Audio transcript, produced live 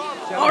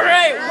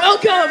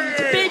Welcome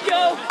to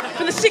Baco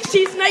for the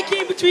 16th night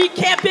game between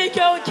Camp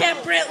Baco and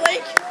Camp Brant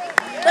Lake.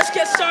 Let's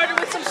get started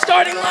with some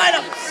starting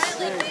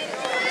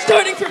lineups.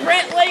 Starting for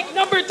Brant Lake,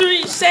 number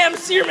 3, Sam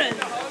Searman.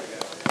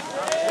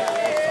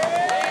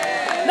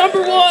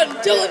 Number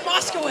 1, Dylan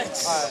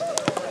Moskowitz.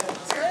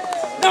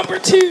 Number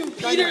 2,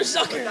 Peter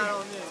Zucker.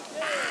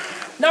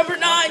 Number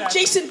 9,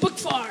 Jason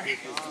Bookfar.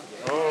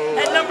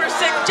 And number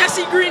 6,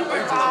 Jesse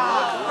Greenberg.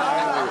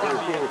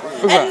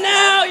 And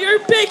now your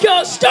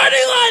Baco starting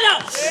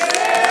lineups.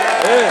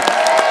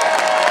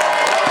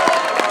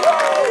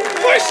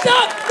 First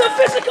up, the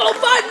physical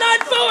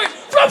 5'9" forward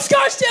from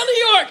Scarsdale,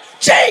 New York,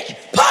 Jake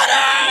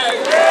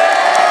Potter.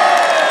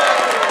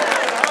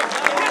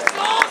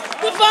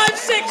 The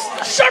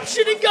 5'6"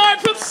 sharpshooting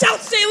guard from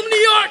South Salem, New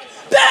York,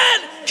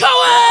 Ben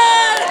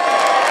Cohen.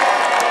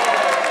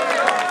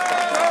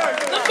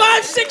 The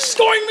 5'6"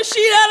 scoring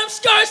machine out of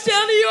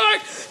Scarsdale, New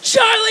York,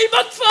 Charlie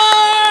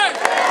Bookfar.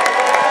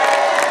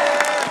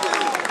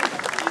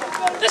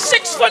 The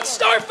 6-foot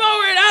star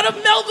forward out of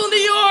Melville, New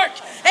York,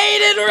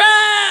 Aiden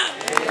Rabb.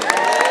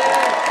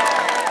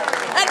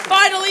 And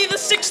finally, the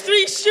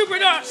 6'3"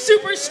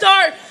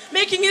 superstar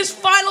making his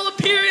final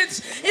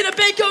appearance in a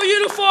Baco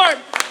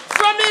uniform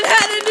from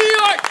Manhattan, New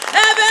York,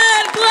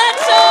 Evan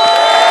Glatzer.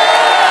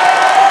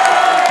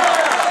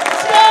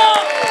 Let's go.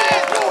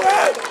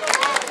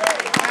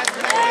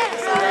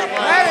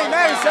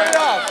 Manny, set it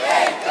off.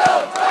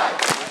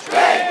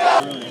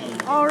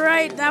 All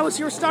right, that was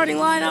your starting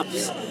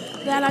lineups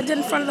that I did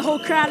in front of the whole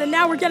crowd. And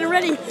now we're getting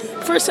ready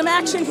for some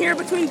action here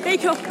between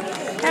Baco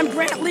and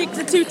Brant Lake,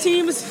 the two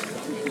teams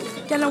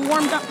getting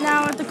warmed up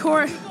now at the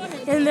court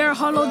in their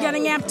huddle,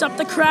 getting amped up.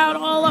 The crowd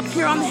all up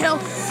here on the hill.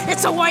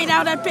 It's a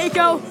whiteout at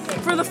Baco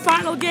for the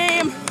final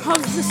game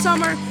of the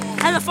summer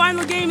and the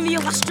final game in the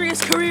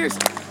illustrious careers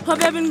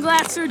of Evan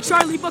Glatzer,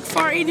 Charlie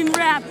Bookfar, Aiden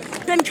Rabb,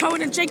 Ben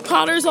Cohen, and Jake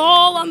Potters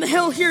all on the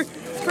hill here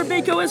for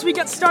Baco as we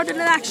get started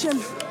in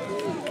action.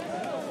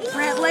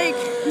 Brant Lake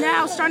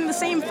now starting the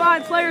same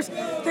 5 players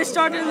they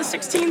started in the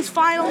 16s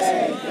finals.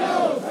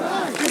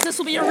 As this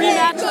will be a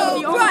rematch of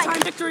the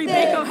overtime victory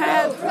Baco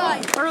had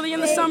early in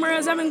the summer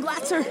as Evan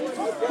Glatzer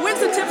wins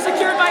the tip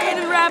secured by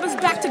Aiden Rabb. Is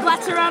back to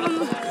Glatzer out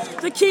on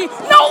the key.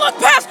 No-look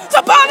pass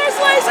to Potters,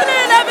 lays it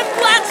in. Evan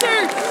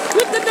Glatzer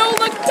with the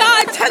no-look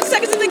dive. 10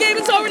 seconds in the game.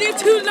 It's already a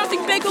 2-0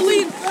 Baco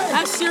lead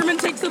as Searman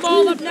takes the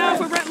ball up now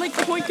for Brant Lake,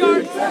 the point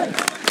guard.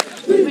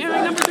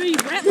 Wearing number 3,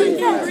 Brant Lake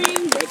in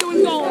green, Baco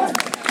in gold.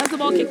 Has the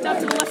ball kicked out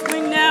to the left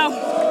wing now.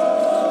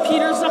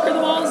 Peter Zucker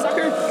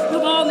the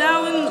ball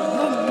now in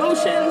the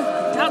motion.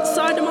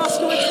 Outside to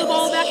Moskowitz, the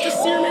ball back to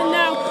Searman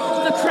now.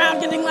 The crowd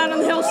getting loud on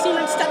the hill.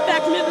 Searman step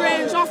back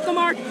mid-range, off the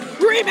mark.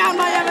 Rebound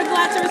by Evan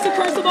Glatzer as he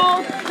curves the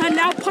ball. And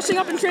now pushing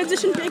up in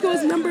transition. Baco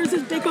has numbers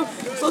as Baco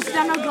slows it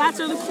down now.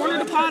 Glatzer, the corner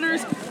to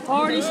Potters.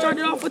 Already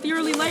started off with the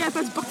early layup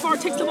as Bookfar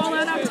takes the ball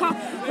out top.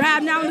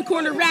 Rabb now in the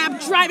corner.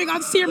 Rabb driving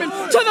on Searman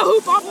to the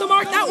hoop, off the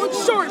mark. That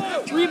one's short.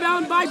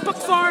 Rebound by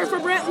Bookfar for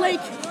Brant Lake.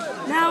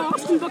 Now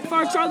Austin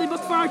Bookfar, Charlie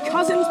Bookfar,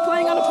 cousins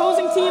playing on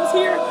opposing teams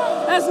here.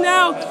 As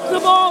now the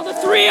ball, the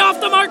 3 off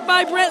the mark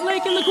by Brant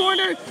Lake in the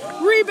corner.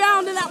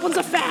 Rebound, and that one's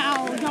a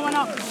foul going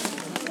up.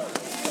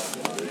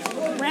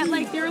 Brant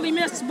Lake barely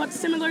missed, but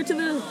similar to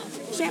the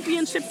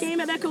championship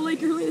game at Echo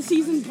Lake early this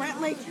season, Brant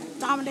Lake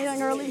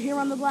dominating early here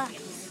on the black.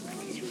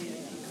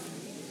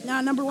 Now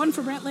number 1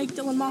 for Brant Lake,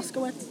 Dylan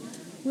Moskowitz,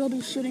 will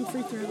be shooting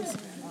free throws.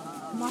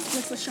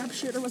 Moskowitz, the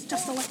sharpshooter, was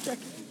just electric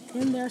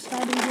in their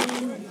starting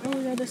game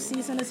earlier this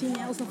season as he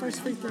nails the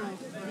first free throw.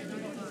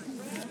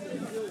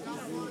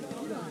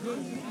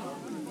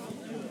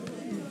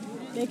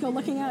 Baco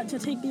looking out to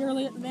take the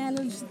early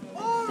advantage.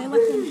 They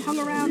let them hung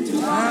around too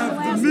long in the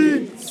last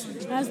game.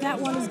 As that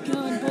one is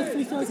good, both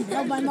free throws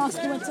held by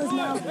Moskowitz as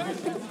now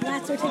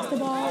Glatzer takes the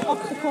ball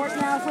up the court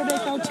now for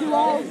Baco,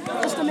 2-all.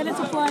 Just a minute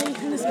to play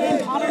in this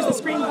game. Potters the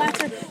screen,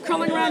 Glatzer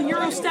curling around,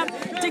 Euro step,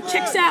 Dick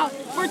kicks out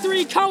for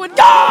 3, Cohen,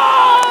 go!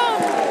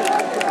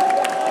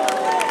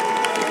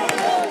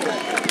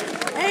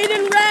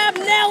 Aiden Rabb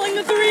nailing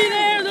the 3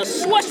 there. The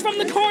swoosh from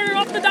the corner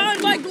off the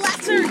dime by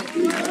Glatzer.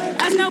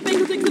 As now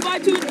Baco takes the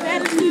 5-2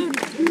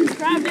 advantage.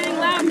 Crowd getting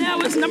loud now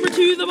as number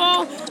 2 the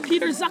ball.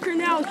 Peter Zucker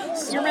now.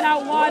 Searman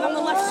out wide on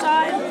the left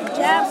side.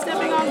 Jab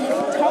stepping on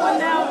Cohen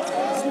now.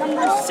 It's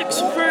number 6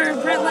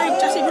 for Brant Lake.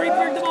 Jesse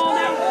Greenberg the ball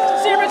now.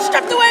 Searman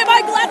stripped away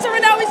by Glatzer,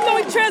 and now he's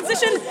going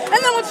transition. And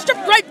then one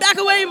stripped right back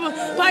away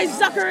by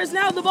Zucker as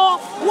now the ball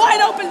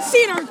wide open.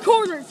 Cedar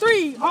corner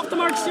 3 off the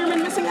mark.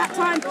 Searman missing that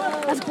time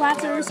as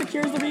Glatzer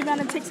secures the rebound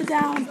and takes it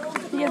down.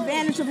 The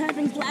advantage of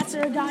having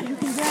Glatzer, a guy who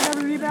can grab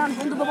every rebound,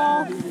 handle the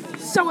ball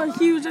so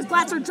huge as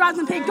Glatzer drives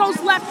in paint, goes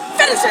left,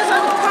 finishes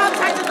on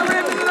contact at the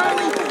rim, and an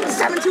early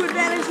 7-2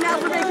 advantage now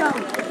for Baco.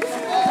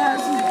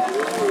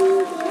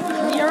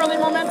 The early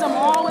momentum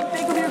all with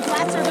Baco here.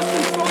 Glatzer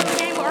that controlled the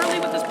game early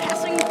with his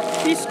passing.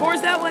 He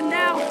scores that one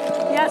now.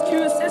 He has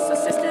 2 assists,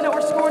 assisted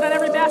or scored on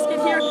every basket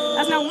here.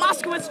 As now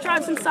Moskowitz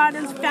drives inside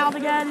and is fouled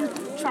again.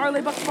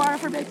 Charlie Bookfar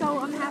for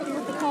Baco, unhappy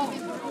with the call.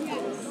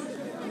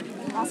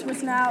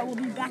 Moskowitz now will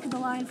be back at the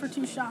line for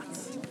 2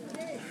 shots.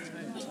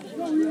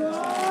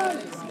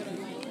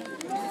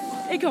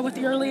 Aiko with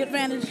the early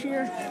advantage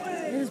here.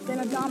 It has been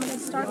a dominant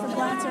start for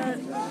Glatzer,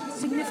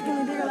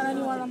 significantly bigger than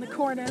anyone on the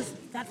court as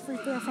that free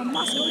throw from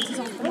Moskowitz is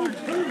off the mark.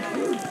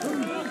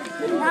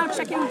 Now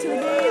checking into the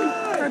game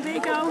for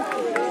Baco.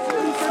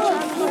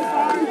 So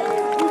far,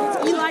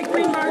 it's Eli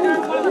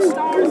Greenberger, one of the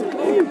stars of the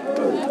game.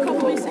 A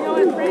couple weeks ago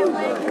at Grand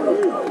Lake,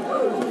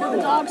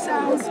 the dog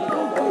sounds.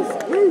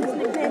 His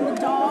nickname, the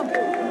dog.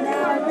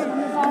 Now it's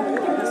evolving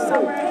through the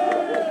summer.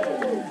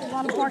 A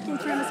lot of barking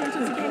through the entrance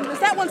of the game.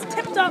 That one's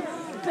tipped up.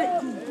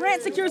 But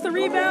Brant secures the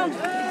rebound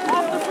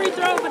off the free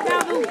throw, but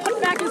now the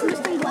putback is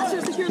missed and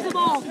Glatzer secures the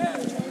ball.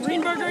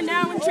 Greenberger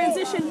now in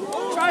transition,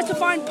 tries to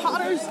find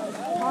Potters.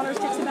 Potters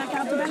kicks it back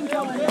out to Ben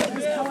Cohen.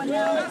 Here's Cohen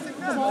now,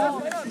 the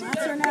ball.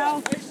 Glatzer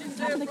now,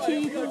 top of the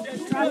key,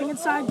 driving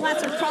inside.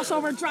 Glatzer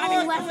crossover,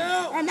 driving left,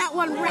 and that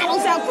one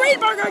rattles out.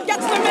 Greenberger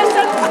gets the miss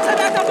and puts it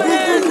back up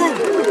again.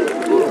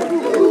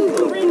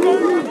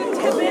 Greenberger, the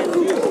tip in,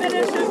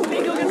 finish, and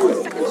Baco gets the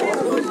second chance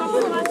to push off the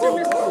Glatzer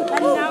miss,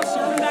 and now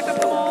Sherman back up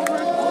the ball.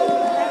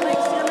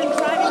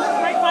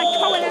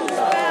 Cohen and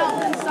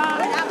fouled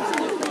inside,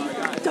 absolutely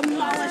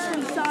demolished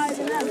inside,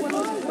 and that one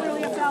was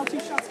clearly a foul. 2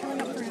 shots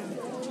coming up for him.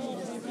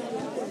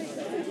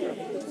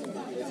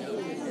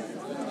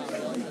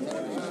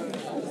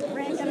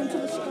 Grant getting to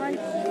the stripe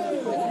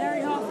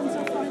very often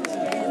so far in this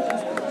game.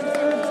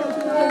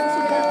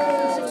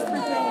 6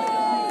 free throws.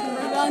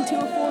 We're on 2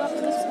 of 4 up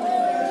to this point.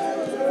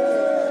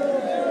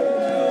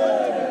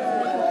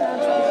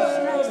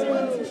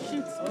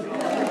 Shoots.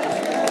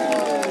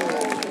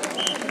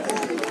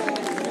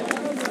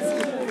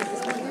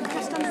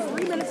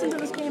 Into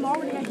this game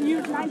already a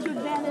huge 9-2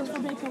 advantage for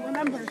Baco.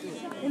 Remember,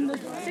 in the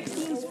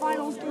 16s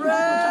finals, Baco jumped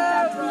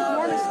out to the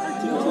enormous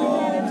 13-2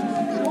 advantage,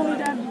 only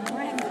to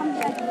Grant come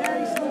back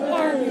very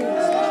slowly. In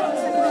the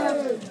second half,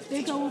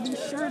 Baco will be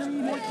sure to be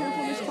more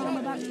careful this time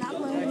about not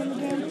letting in the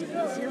game.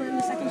 0 in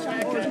the second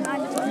shot, 9-2.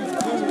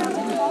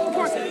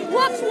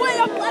 Looks way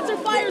up, Glatzer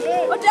fires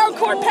a down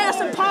court pass,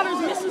 and Potters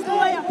misses the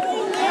layup.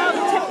 Now the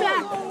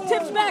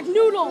tips back,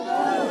 Noodle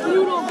gets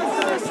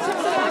the miss, tips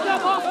it back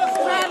up off.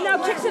 Brad now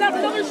kicks it out,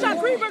 another shot,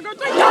 Greenberger,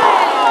 3.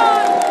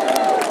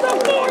 The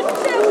 4th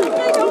chance for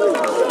Baco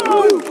is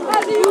shown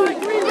as Eli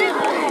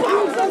Greenberger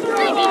pounds up the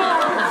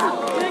rebound.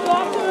 Baco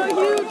off to a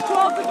huge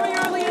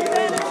 12-3 early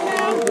advantage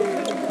now.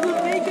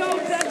 Baco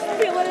that's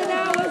feeling it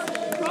now as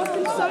crossed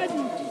inside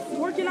and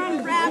working on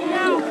Brad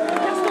now.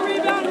 Gets the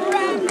rebound,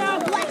 Brad now.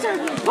 Glatzer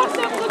puts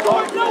up the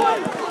court, no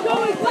one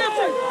going.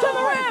 Glatzer to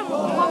the rim.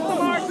 Off the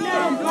mark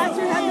now.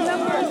 Glatzer has the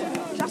numbers.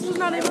 Justin's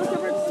not able to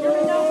cover it.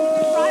 Sierra now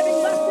driving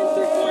left in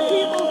through 4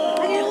 people,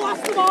 and he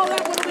lost the ball.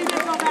 That will be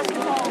Baco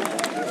basketball.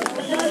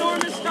 An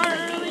enormous start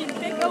early.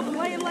 Baco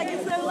playing like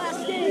it's their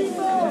last game.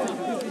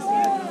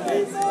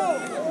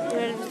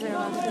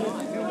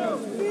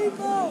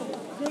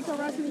 Baco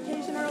rushing the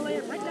occasion early.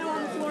 Right now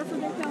on the floor for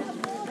Baco.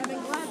 Having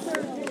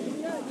Glatzer,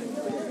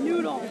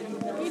 Noodle,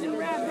 Eden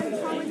Rapp, and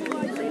Cohen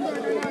Eli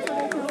Greenberger now for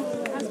Baco.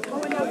 As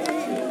Cohen now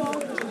takes the ball.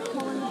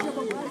 Cohen the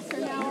dribble. Glatzer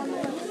now on the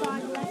left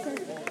side. Glatzer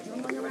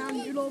going around.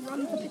 Noodle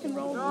running for pick and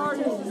roll.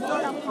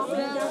 Glatzer popping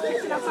it down.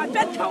 Kicks it outside.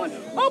 Ben Cohen.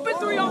 Open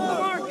 3 off the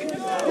mark.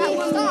 That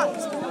one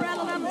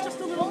rattled out just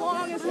a little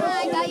long. As I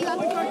got you up.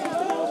 Back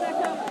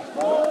up.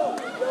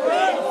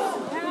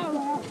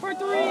 Now for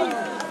 3.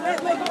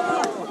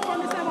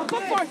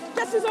 Bookford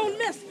gets his own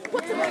miss.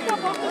 Puts it back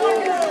up off the mark.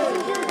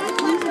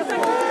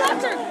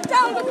 Glatzer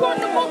down the court.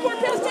 The full court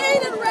pass to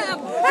Aiden Rapp.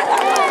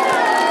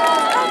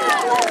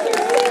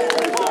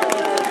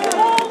 And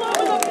all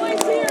over the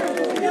place here.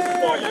 This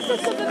 4th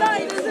assist of the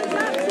night is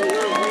absolutely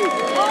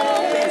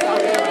all Baco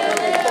here.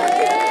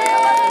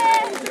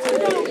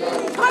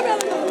 I'm out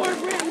of the board,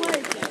 Grand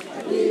Lake.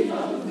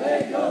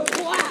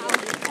 Wow.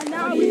 And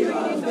now we're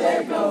going to get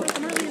an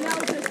early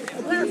analysis.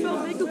 Blairfield,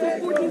 Baco took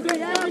 14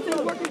 3.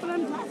 Everything's working for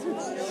them. Glatzer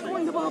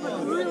scoring the ball, but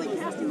really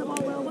casting the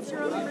ball well. What's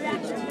your early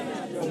reaction?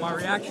 Well, my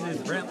reaction is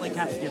Brant Lake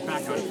has to get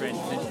back on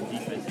transition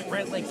defense. If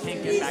Brant Lake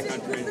can't get back on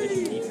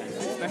transition defense,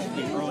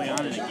 especially early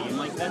on in a game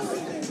like this,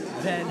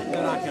 then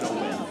they're not going to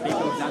win.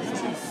 Baco's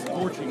absolutely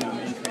scorching them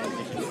in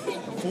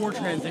transition. 4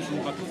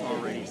 transition buckets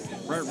already.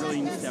 Brent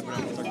really needs to step it up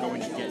if they're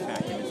going to get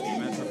back in this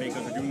game. As for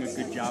Baco, they're doing a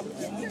good job of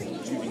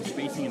using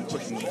spacing and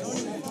pushing the floor.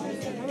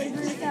 I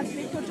agree with that.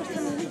 Baco just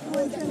in the week in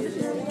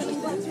transition, getting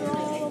Glatzer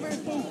all over his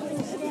game, putting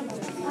a stamp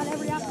on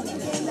every aspect of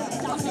the game that's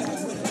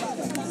dominating.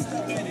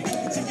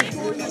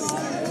 Scoring the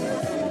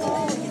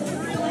ball,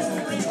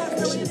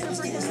 really is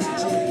different than that.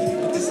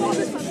 We saw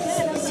this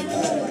again as they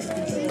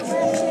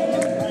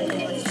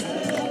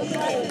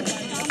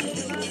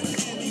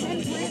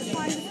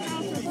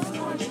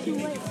too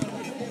late.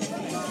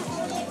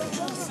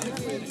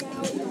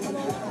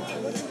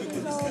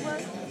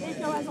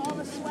 Baco has all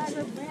the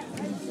swagger. Brant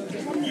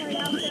one way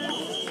out there,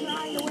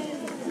 trying to win.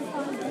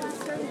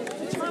 Glatzer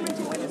determined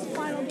to win his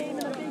final game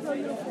in a Baco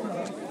uniform.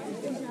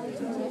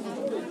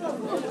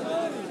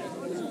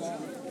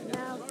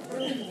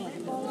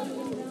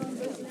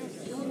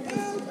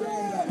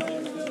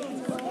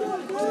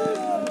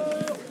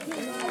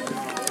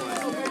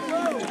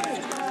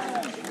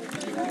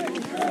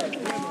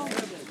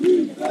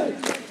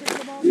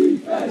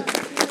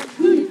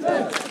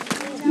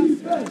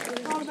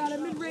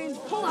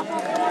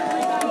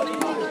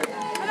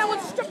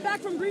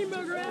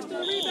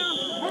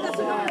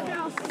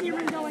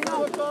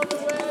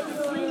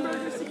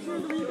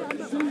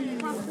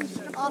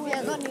 Oh,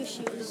 yeah, I got new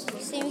shoes.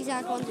 Same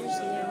exact ones as you.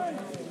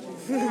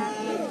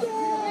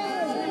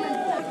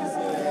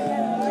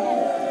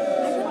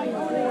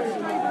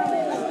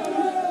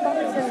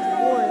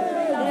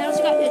 And I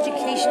also got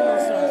educational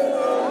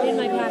stuff in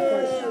my backpack.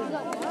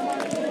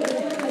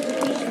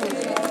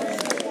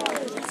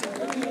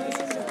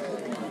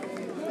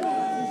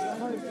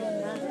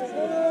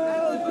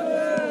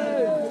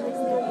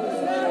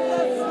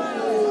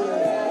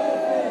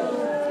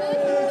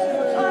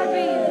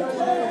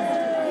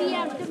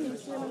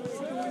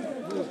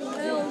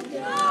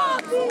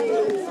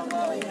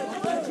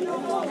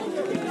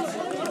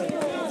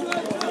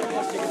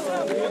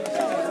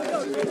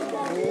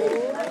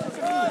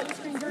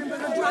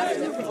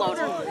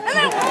 Floater.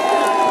 And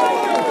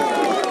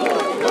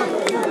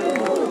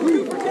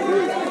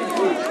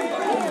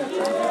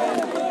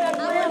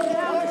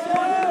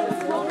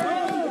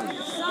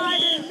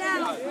side and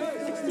now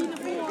 16 to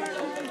 4.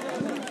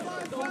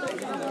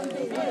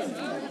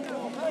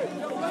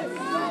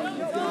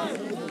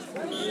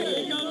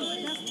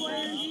 Best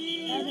player,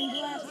 Evan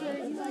Glasser.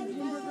 He's like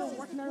Jimberger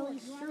working early.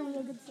 Surely a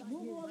good stuff.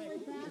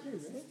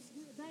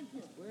 Thank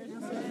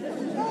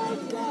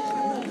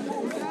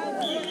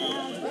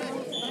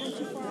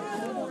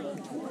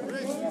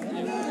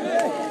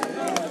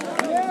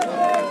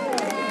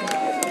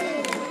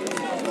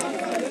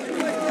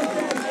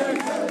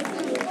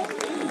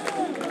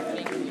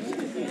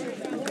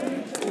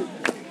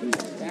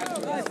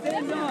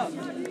Stand up.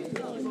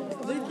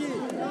 Leaky.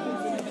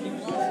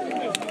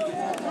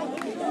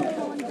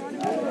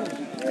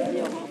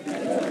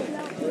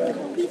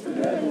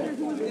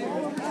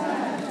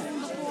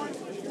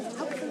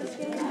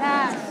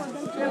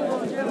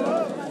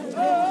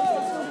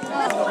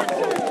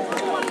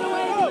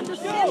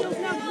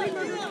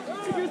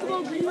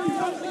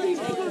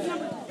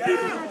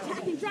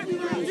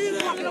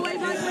 Walking away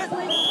by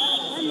Brentley.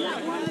 And that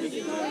one is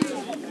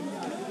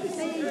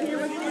staying here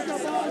with Nico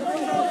Ball.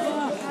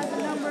 Has the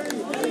numbers.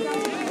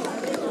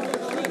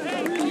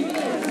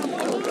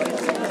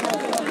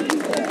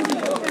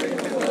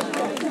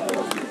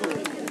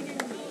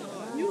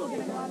 You will get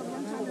a lot of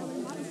one time.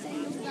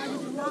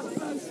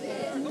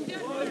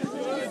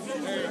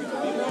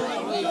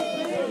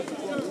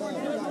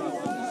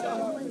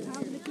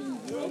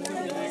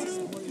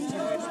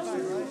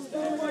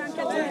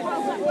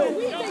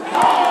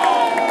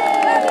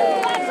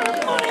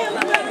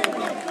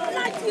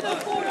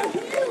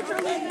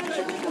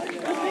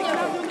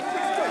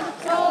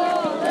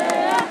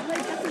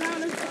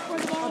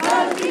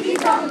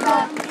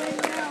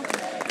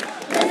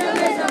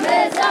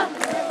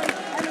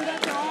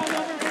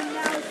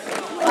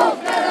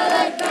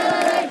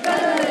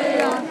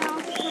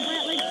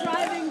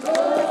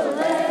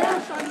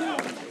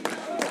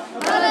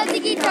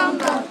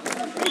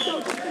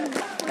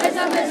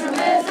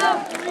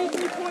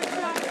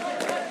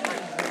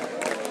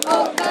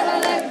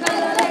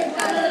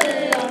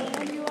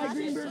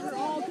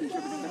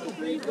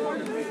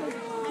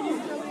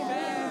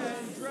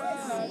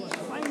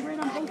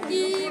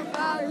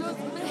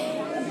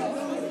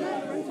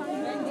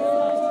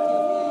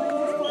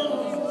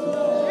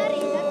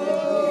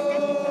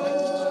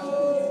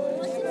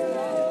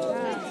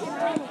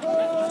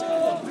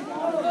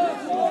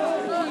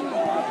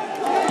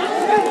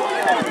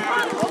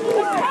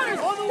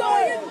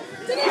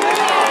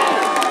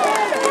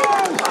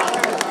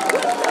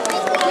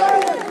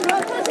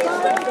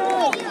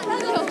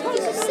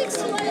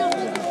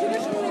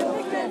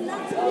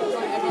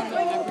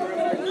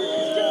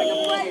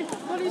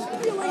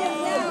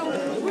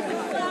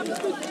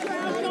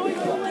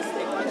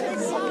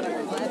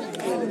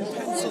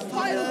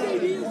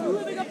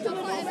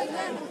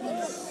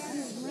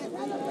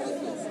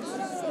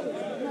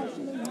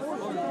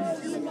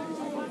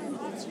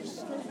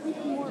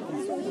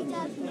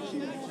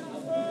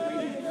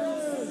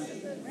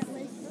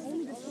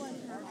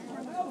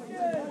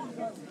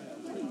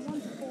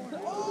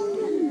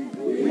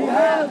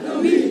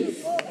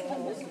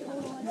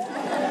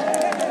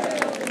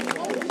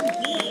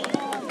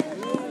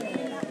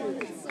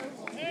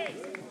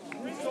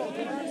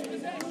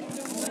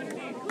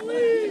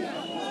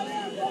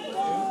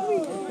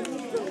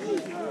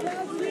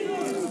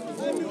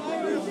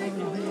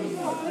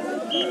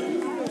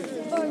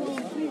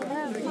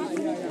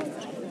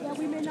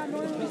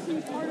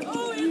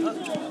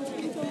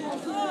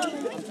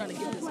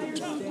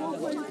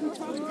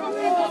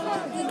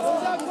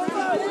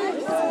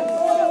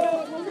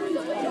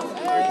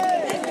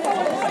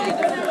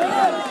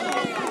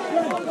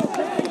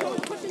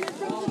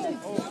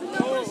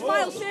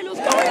 I'm not saying those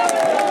guys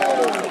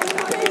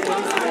do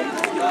not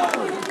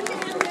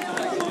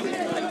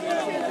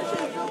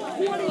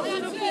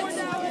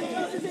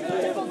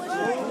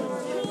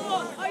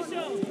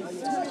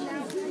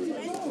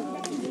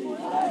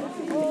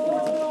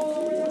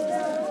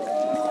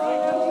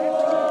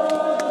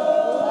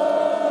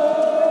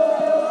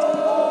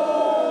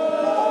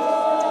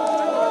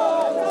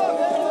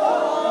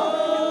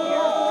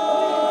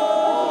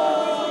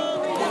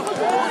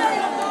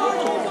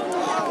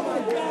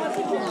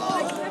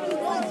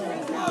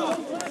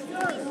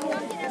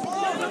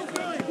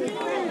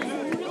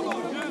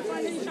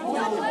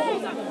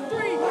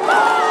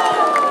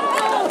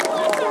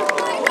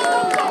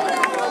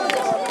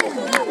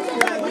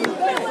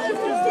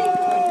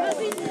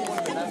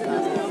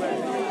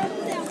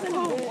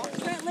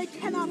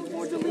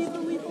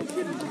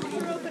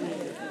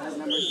That's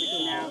number 6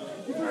 now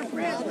for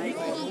Grant Lake.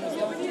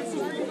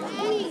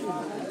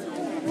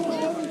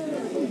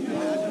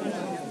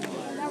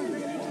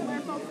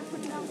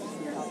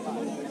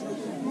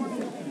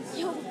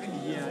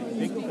 Yeah,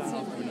 Baco got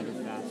off to another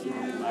fast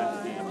start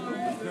last game.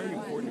 What's very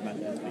important about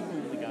this, Baco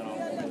only got off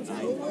to a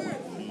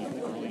 9-point lead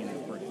early in the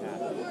first half.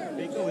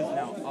 Baco is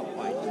now up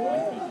by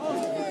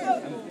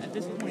 22. At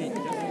this point, it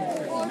doesn't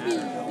necessarily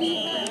matter how many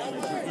Grant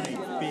Lakes are in a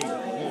big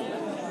hole.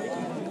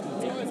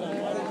 They can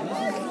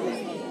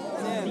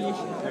the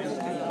issue with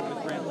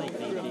Grant Lake,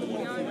 they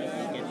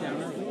get down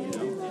early, you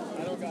know?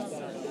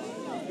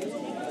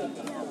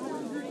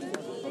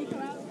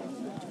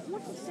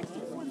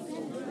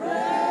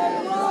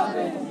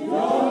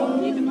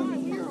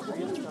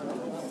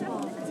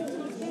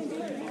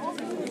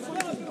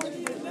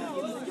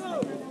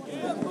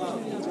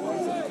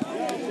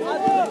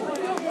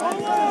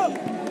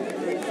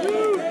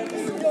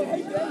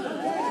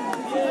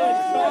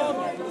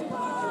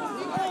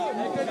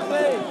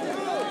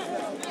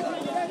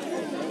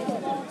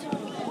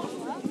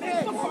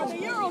 The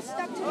Euro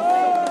stepped to the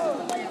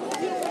plate.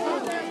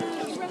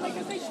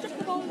 They stripped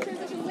the ball in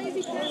transition,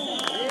 lazy passing.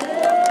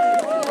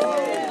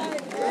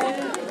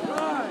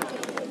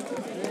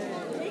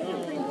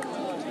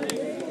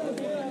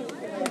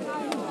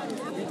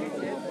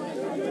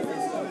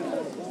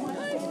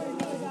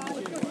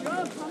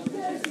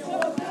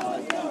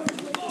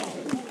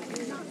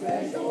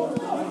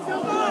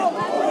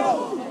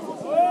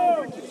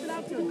 Kicks it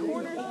out to the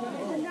corner,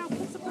 and now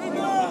puts the play on the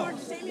board.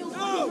 Samuel's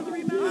looking for the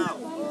rebound.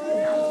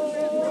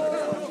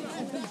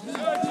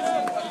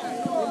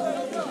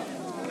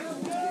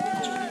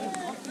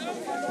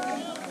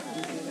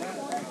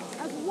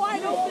 That's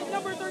wide open,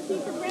 number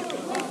 13 for Grant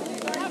Lake.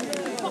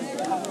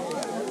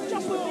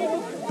 Just with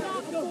Baco,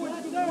 not before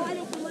that wide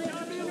open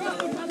layup.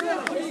 Not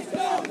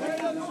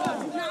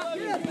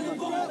good for the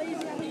ball, lazy at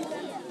the end.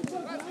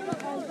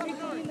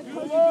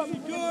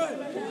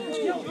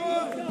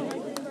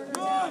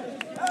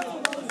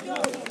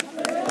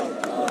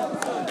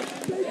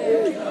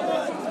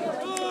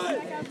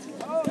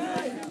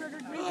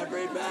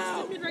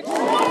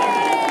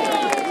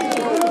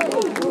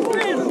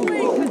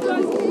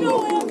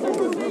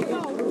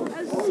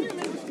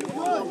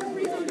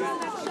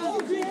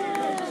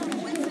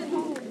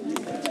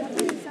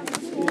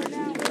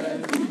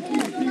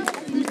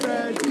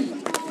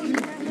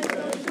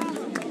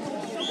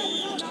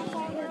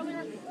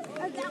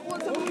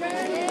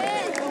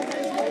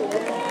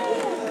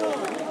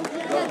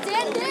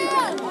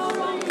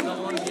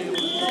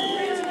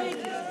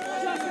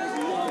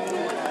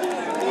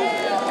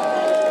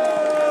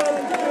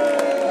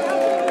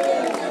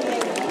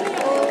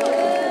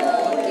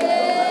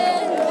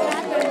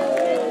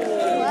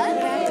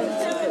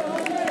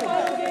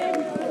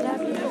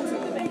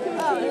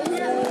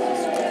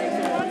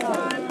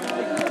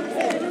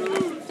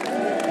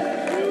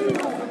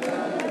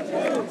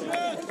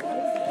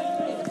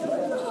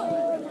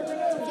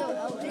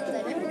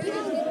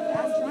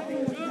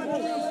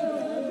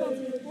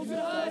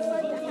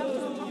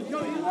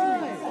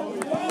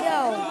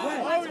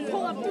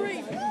 Pull up 3,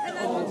 and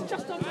then it's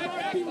just on the mark.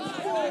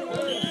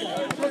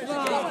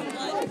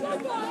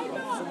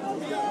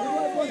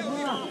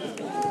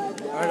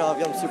 Alright,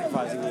 Olivia, I'm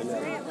supervising you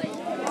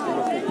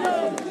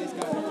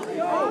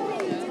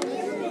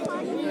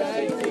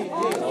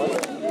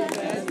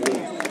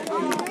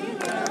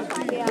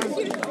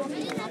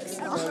That's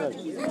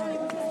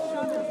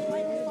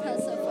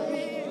so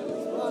funny.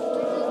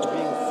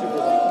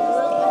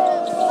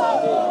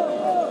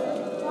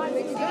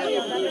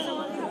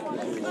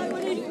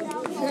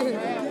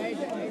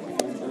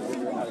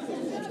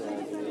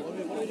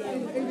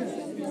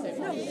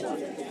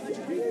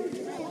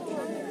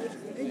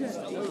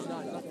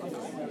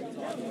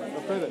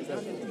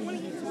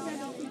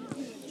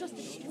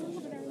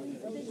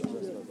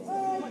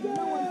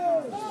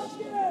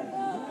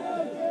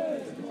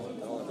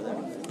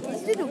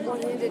 Let's do the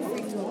one-handed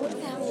free throw. What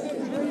the hell?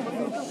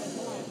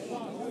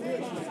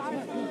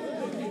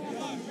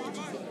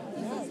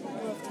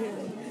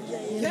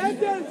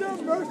 Captains are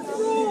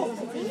merciful! I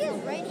think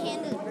his right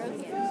hand is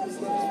broken. I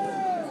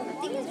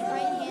think his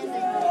right hand is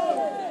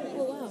broken.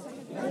 Oh,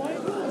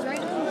 wow. His right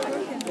hand is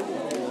broken.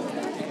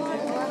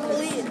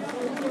 Luckily,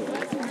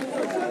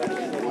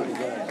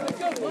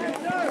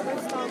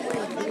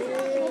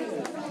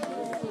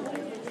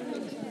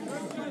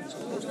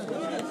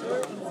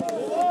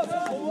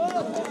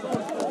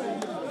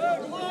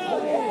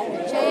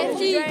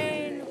 JFG.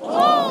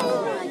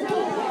 Oh my God.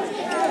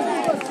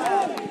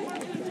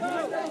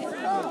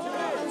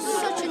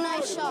 Such a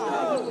nice shot.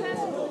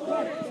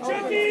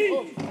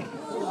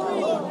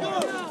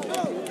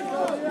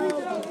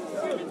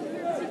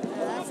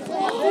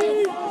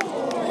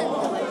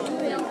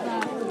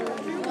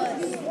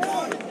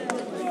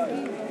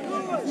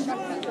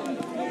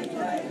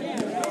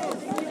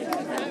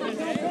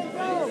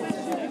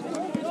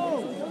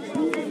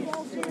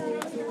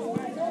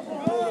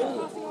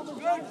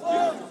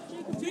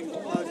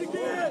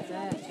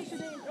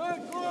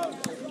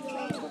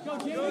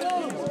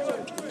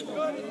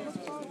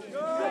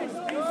 Good.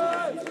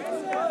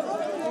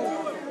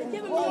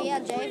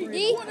 on JFD.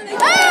 Oh,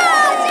 damn!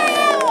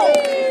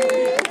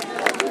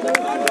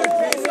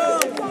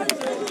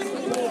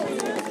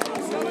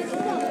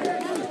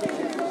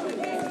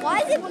 Why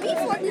is it beef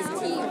on this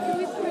team?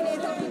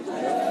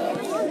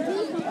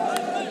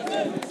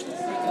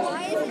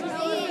 Why is it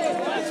beef?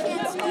 I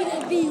can't see the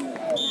beef.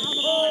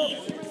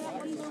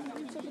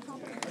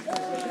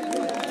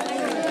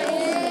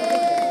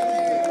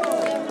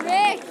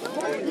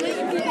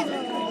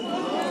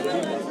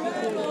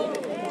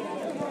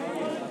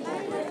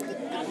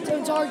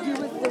 Don't argue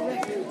with the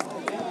Rick.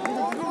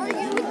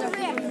 Argue with the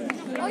Rick.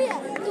 Oh yeah.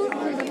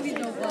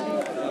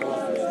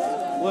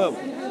 Blue.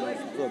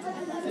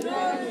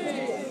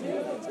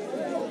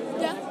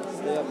 Yeah.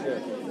 Stay up here.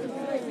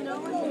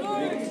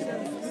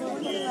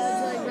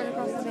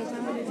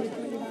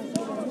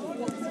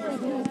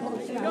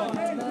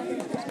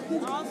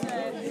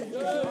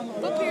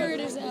 What period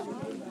is that?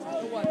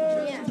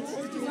 Yeah.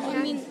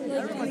 I mean,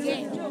 like, the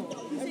game.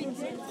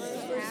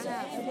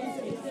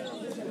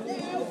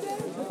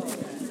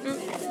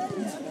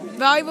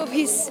 Valuable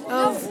piece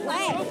of. Way.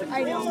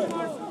 I know.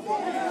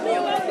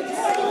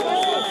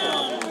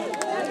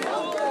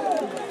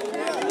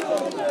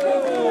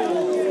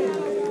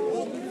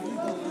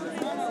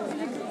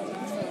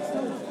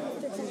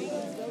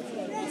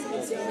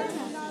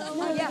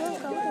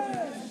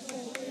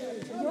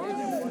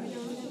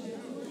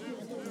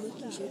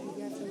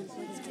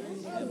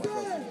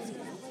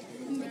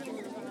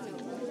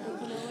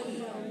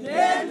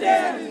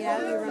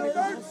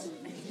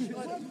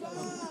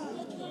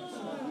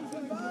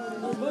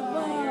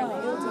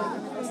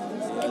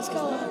 It's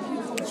called.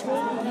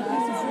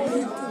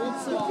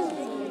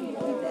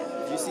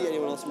 If you see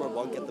anyone else from our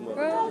bunk, get them over.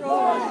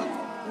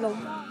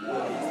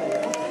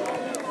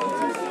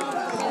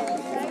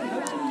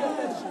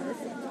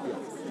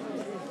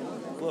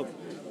 Blue.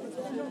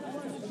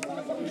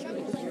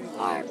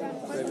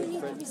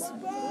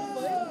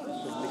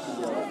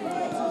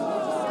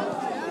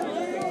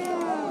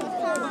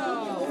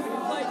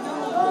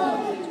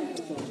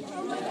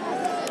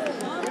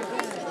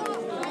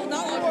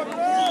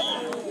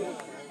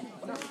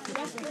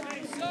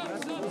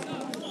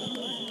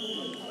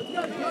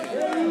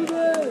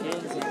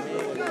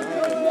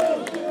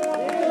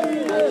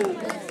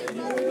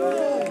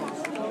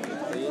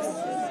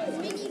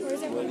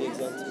 What are the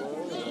exams tomorrow?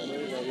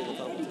 That'll be the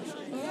competition.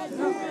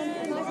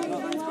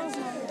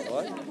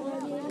 What?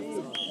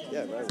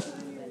 Yeah, right.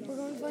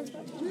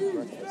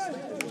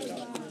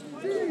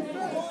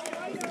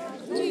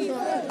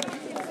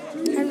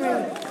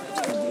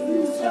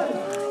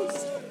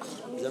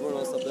 Is everyone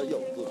else up there? Yo,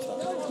 Blue, stop.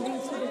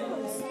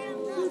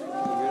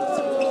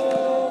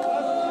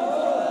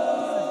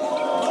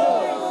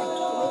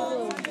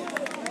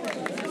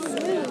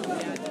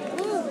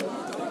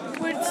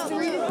 Wait, it's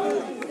three different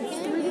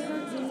teams.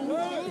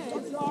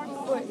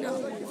 Wait, no.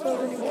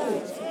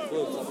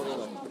 Blue, stop running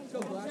away.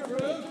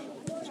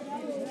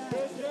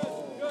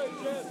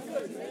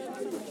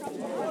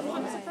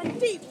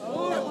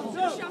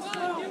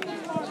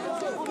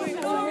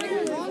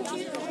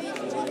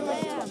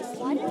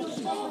 Why did he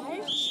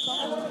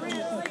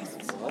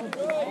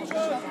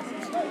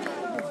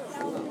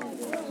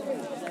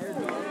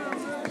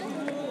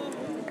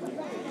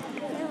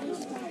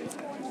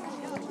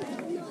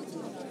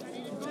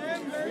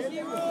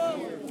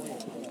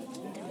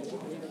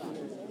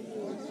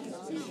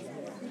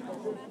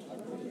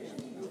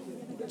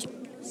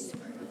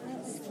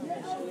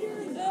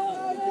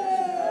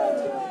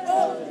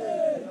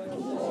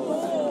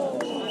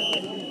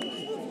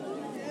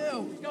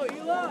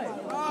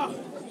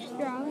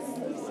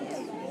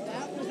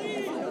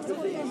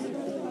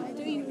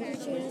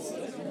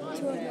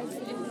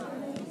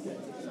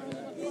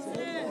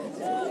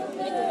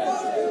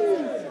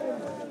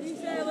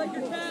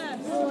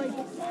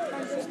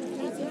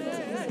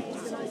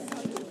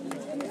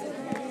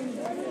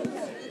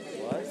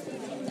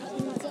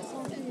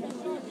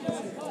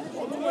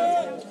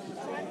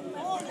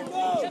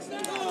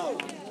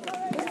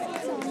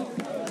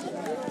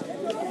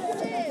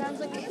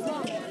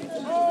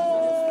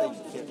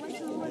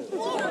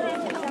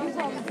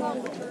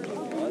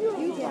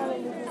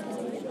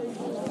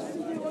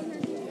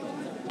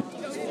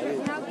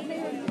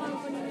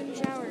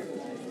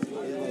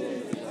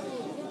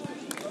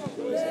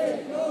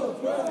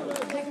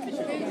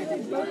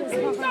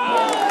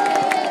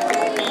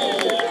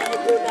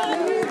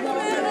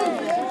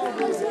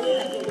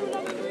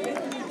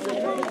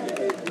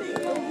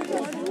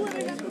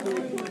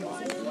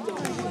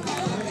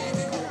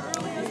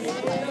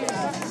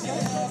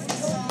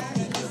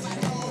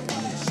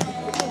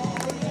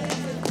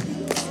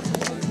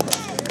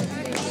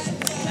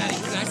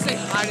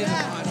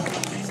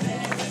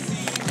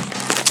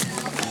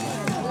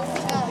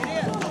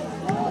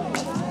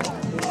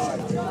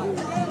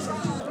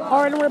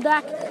All right, and we're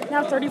back.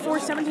 Now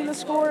 34-17 the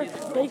score.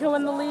 Baco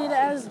in the lead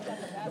as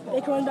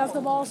Baco inbounds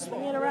the ball,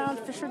 swinging it around.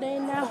 Fisher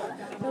Dane now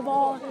the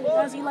ball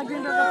as Eli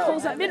Greenberger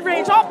pulls that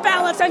mid-range off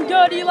balance and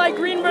good. Eli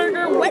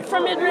Greenberger wet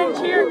from mid-range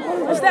here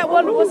as that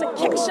one was a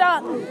kick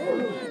shot.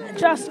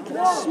 just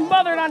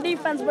smothered on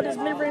defense, but his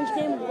mid-range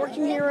game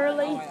working here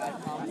early.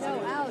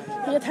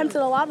 He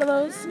attempted a lot of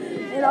those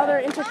in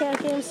other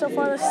intercamp games so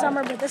far this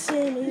summer, but this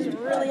game he's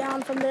really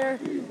on from there.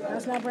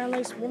 As now Brant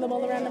Lake swing the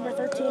ball around number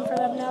 13 for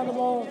them. Now the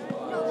ball.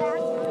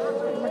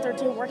 Number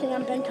 13 working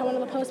on Ben Cohen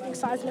in the post. Big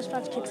size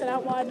mismatch, kicks it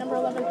out wide. Number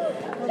 11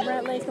 for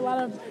Brant Lake. A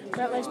lot of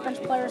Brant Lake's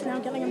bench players now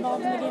getting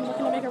involved in the game,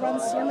 looking to make a run.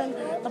 Searman,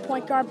 the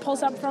point guard,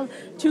 pulls up from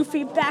 2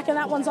 feet back, and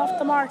that one's off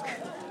the mark.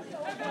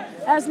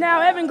 As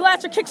now Evan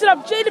Glatzer kicks it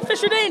up. Jaden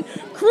Fisher-Dane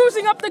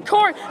cruising up the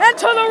court and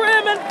to the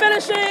rim and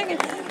finishing.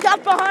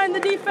 Got behind the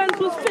defense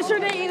with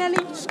Fisher-Dane and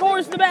he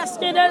scores the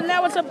basket. And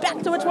now it's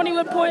back to a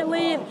 21-point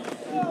lead.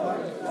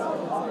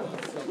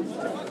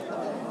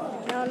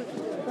 Down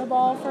the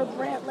ball for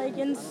Brant Lake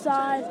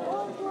inside.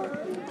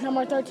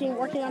 Number 13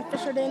 working on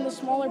Fisher-Dane, the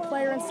smaller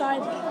player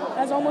inside,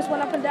 as almost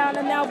went up and down,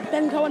 and now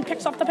Ben Cohen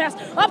picks up the pass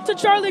up to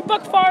Charlie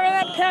Bookfar, and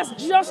that pass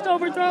just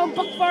overthrown.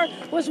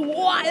 Bookfar was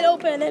wide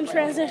open in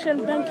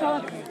transition. Ben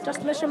Cohen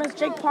just missed him as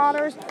Jake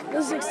Potters, the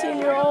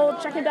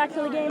 16-year-old, checking back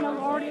to the game,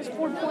 already has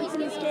 4 points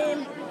in this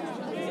game.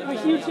 A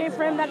huge game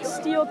for him. That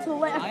steal to the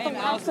left. The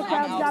Alpha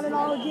crowd got it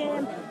all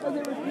game, but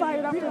they were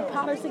fired up for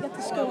Potters to get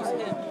the scores.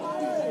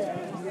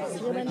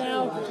 Searman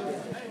now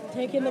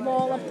taking the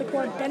ball up the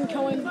court. Ben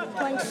Cohen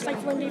playing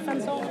stifling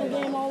defense all the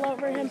game, all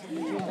over him.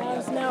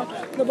 As now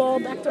the ball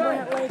back to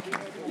Brant Lake.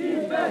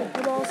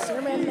 The ball,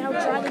 Searman now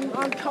driving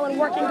on Cohen,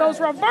 working, goes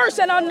reverse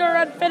and under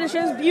and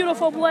finishes.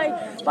 Beautiful play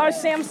by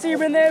Sam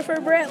Searman there for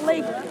Brant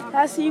Lake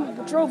as he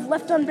drove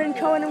left on Ben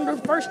Cohen and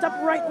reversed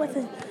up right with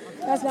it.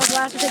 As now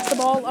Glatzer takes the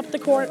ball up the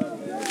court.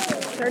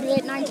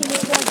 38-19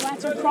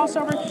 Glatzer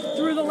crossover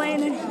through the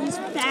lane and he's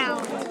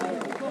fouled.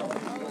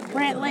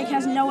 Brant Lake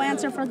has no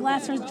answer for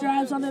Glatzer's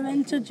drives other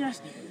than to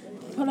just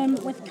put him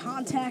with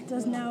contact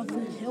as now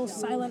Hill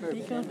silent.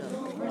 Baker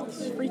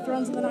free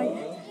throws of the night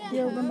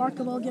here,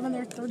 remarkable given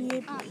their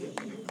 38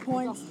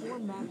 points.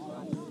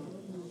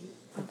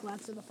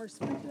 Glatzer the first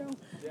free throw.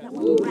 That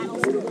one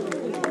rattles.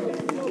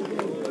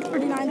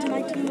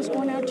 39-19 the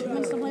score now. 2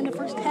 minutes to play in the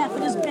first half.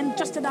 It has been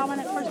just a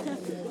dominant first half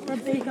for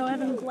Baco.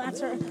 Evan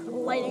Glatzer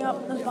lighting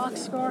up the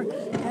box score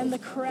and the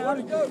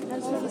crowd.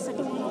 As for the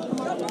second one,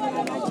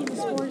 19 the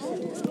scores.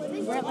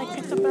 Brant Lake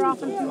picks up their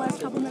offense in the last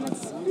couple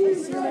minutes.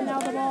 Searman now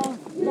the ball.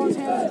 Ball's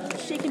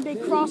hands. Shaking big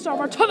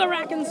crossover to the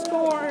rack and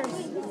scores.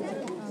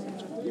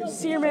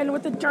 Searman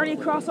with the dirty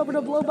crossover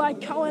to blow by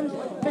Cohen.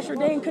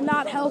 Fisher-Dane could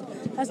not help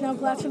as now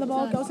Glatzer the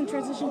ball goes in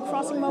transition,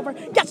 crossing him over,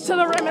 gets to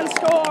the rim and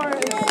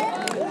scores.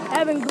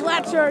 Evan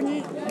Glatzer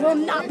will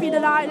not be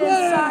denied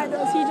inside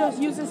as he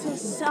just uses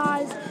his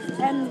size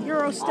and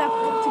Euro step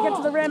to get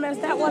to the rim as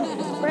that one,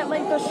 Brant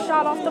Lake goes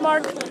shot off the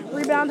mark.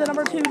 Rebound to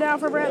number 2 now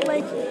for Brant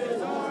Lake.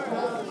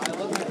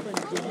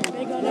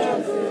 They go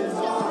now.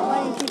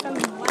 Playing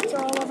defense, Glatzer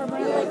all over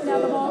Brant Lake. Now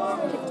the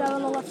ball kicked out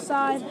on the left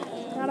side.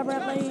 Now to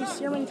Brant Lake,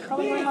 Searman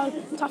curling around.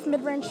 Tough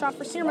mid-range shot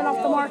for Searman off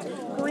the mark.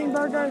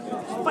 Greenberger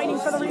fighting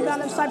for the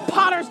rebound inside.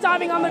 Potter's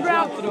diving on the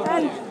ground,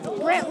 and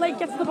Brant Lake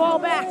gets the ball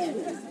back.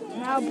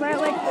 Now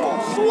Brant Lake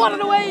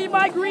swatted away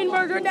by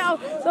Greenberger. Now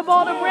the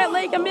ball to Brant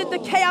Lake amid the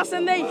chaos,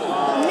 and they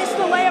missed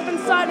the layup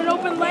inside. An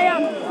open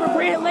layup for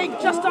Brant Lake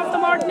just off the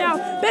mark now.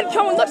 Ben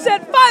Cohen looks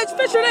at, finds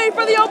Fisher-Dane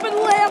for the open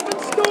layup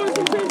and scores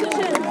in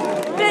transition.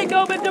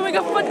 Baco been doing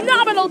a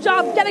phenomenal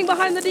job getting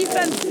behind the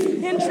defense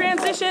in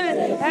transition,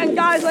 and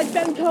guys like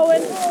Ben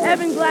Cohen,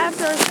 Evan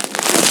Glatzer,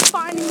 just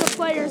finding the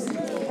players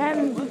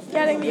and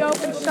getting the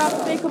open shots.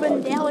 Baco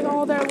been nailing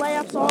all their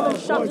layups, all their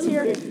shots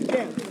here.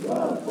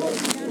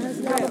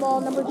 Now the ball,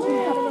 number 2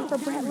 coming in for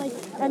Brant Lake,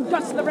 and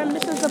Gus to the rim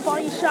misses the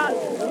body shot.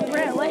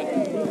 Brant Lake,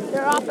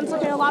 their offense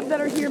looking a lot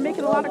better here,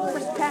 making a lot of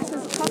crisp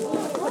passes.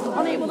 Tough,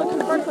 unable to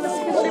convert with a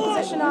secondary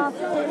position on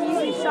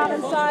an easy shot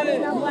inside.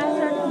 And now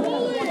Glatzer,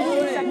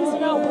 28 seconds to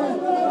go.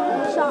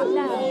 Shot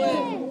now.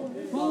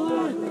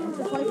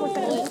 24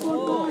 seconds to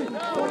go.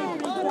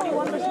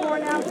 43-21 the score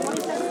now.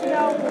 20 seconds to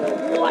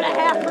go. What a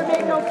half for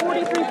Baco.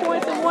 43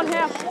 points in 1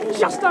 half.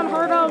 Just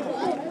unheard of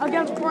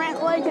against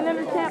Brant Lake in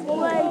intercamp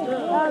play.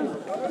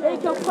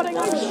 Baco putting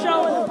on a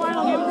show in the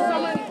final game of the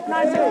summer.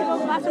 9 seconds to go.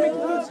 Glatzer makes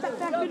a step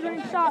back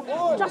mid-range shot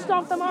just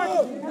off the mark.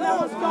 And that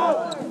was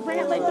gone.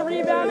 Brant Lake the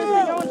rebound as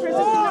they go in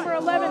transition. Number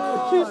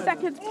 11. 2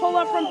 seconds pull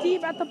up from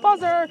deep at the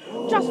buzzer.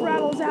 Just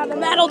rattles out.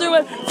 And that'll do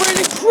it for an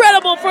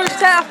incredible first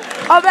half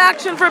of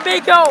action for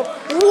Baco.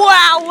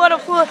 Wow, what a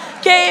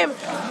game.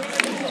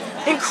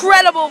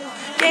 Incredible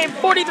game.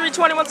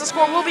 43-21 the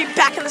score. We'll be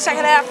back in the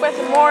second half with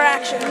more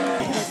action.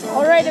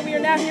 All right, and we are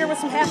now here with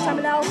some halftime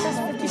analysis.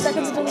 50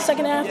 seconds into the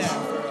second half.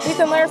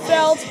 Ethan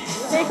Lehrfeld,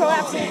 Baco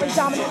absolutely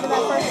dominated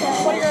that first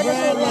half. What are your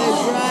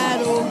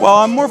initial? Well,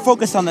 I'm more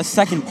focused on the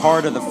second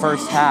part of the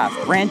first half.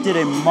 Brant did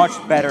a much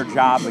better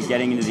job of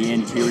getting into the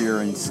interior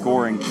and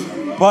scoring.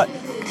 But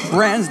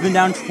Brant's been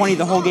down 20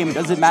 the whole game. It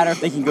doesn't matter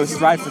if they can go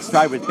stride for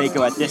stride with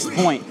Baco at this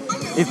point.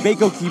 If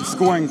Baco keeps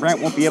scoring,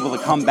 Brant won't be able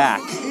to come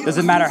back.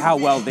 Doesn't matter how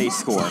well they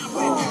score.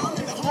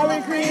 I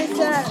would agree with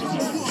that.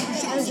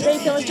 As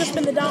Baco has just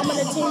been the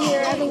dominant team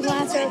here, Evan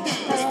Glatzer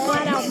has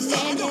flat out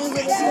manhandled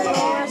this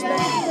whole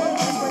aspect.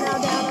 As we're now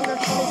down under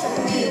 20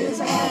 seconds in the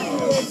second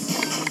half.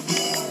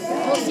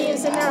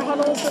 guys in their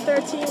huddles with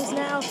their teams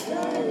now.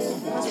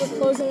 As we're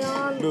closing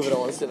on Move it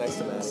on, sit next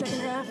to Matt. second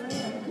half.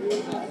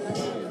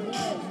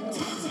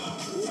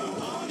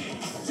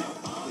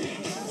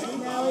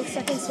 Now 8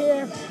 seconds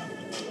here.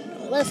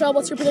 Lefel,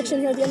 what's your prediction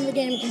here at the end of the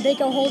game? Can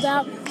Baco hold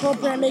out? Will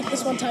Brant make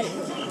this one tight?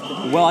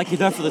 Well, I could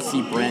definitely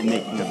see Brant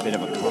making a bit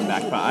of a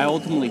comeback, but I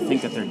ultimately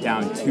think that they're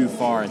down too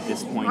far at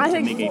this point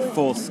to make a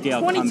full-scale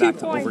 22 comeback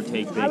to points.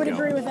 overtake Baco. I would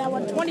agree with that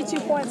one. 22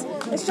 points.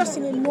 It's just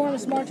an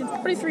enormous margin.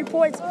 43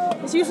 points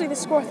is usually the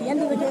score at the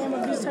end of the game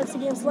of these types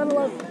of games, let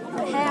alone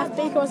at half.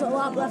 Baco has a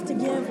lot left to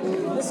give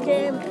this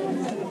game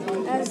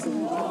as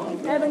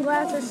Evan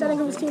Glasser setting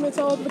up his teammates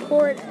all over the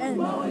court, and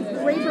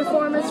great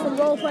performance from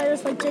role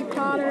players like Jake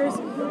Connors,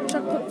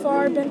 Chuck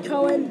Farr, Ben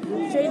Cohen,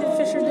 Jaden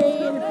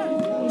Fisher-Dane.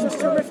 Just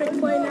terrific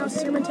play now.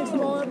 Searman takes the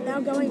ball up, now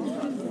going.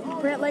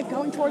 Brant Lake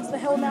going towards the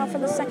hill now for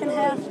the second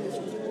half.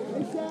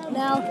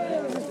 Now,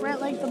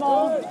 Brant Lake the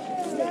ball.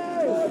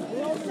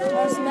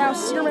 As now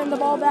Searman the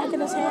ball back in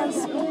his hands.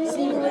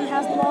 Seemingly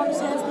has the ball in his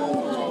hands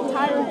the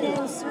entire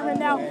game. Searman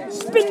now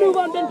spin move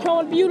on Ben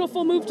Cohen.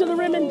 Beautiful move to the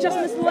rim and just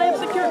missed the layup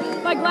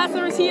secured by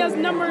Glasser as he has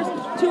numbers.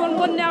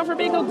 2-on-1 now for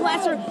Baco.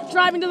 Glasser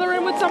driving to the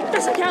rim with some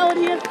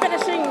physicality and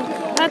finishing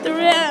at the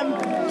rim.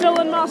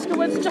 Dylan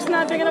Moskowitz just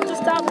not big enough to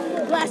stop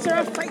Glasser.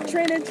 A freight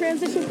train in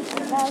transition.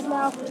 As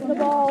now the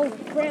ball,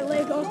 Brant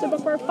Lake goes to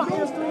Buffer,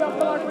 fires 3 off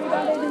the mark,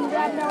 rebounded, and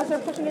grab now as they're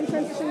pushing in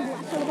transition.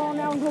 Glasser the ball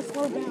now and he'll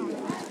slow down.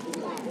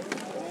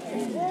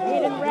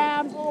 Aiden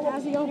Rab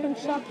has the open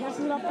shot,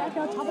 passes it up back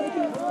out top of the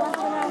key.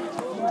 Glasser now.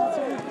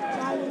 Glasser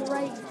driving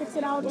right, kicks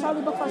it out.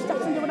 Charlie Buffer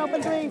steps into an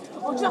open 3.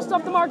 Oh, just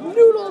off the mark.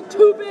 Noodle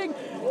too big.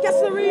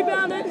 Gets the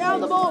rebound and now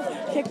the ball.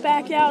 Kick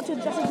back out to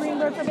Jesse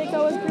Greenberg for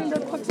Baco as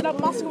Greenberg puts it up.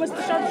 Moskowitz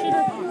the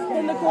sharpshooter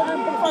in the corner.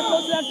 Buffer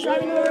closes out,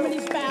 driving to the rim and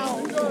he's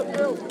fouled.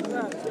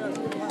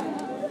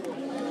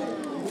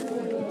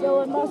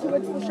 Dylan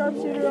Moskowitz the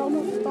sharpshooter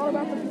almost thought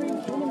about the 3.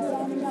 Came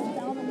inside and got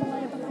fouled in the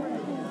layup.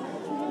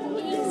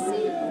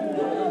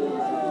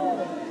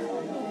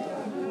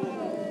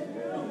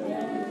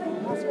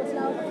 Moskowitz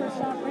now with the first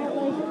shot. Brant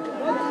Lake.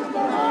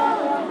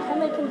 Can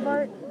they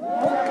convert? That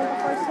was the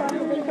first one.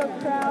 The Baco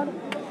crowd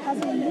has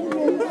a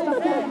million stuff on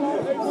the ball,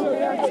 so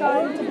they are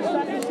trying to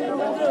distract the shooter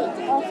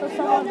with. Also,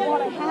 someone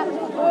bought a hat with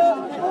the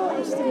first on it,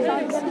 just to try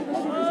to get the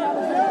shooter's hat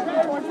as they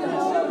go towards the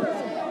hill.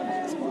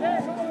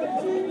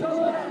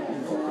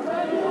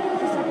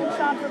 The second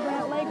shot for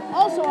Brant Lake,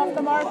 also off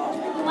the mark.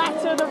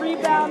 Glasser the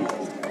rebound.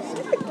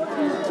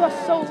 He's just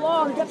so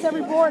long, gets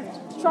every board.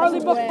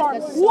 Charlie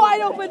Bookbar,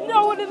 wide open,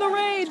 no one in the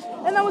range,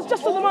 and that was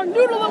just to the mark.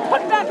 Noodle the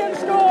putback and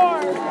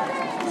score.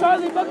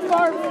 Charlie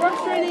Bookbar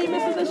frustrated, he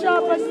misses the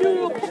shot, but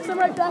Noodle picks it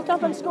right back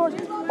up and scores.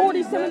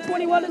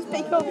 47-21 as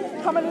Baco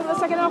coming into the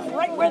second half,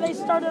 right where they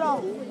started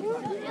off.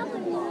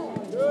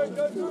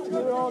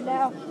 Noodle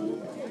now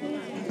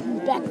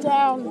back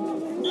down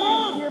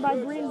here by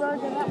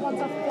Greenberg, and that one's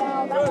a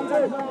foul. That one's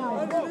on the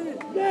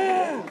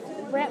ground.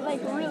 Brant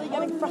Lake really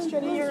getting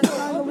frustrated here,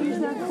 trying to lose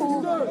their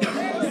cool. It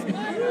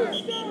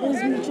is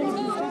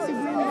Jesse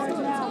Greenberg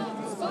now.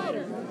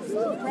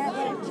 Brant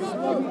Lake just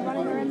will be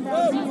running her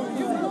inbound.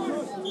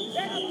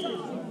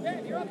 Dan,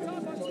 you're up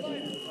top on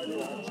Spider.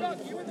 Chuck,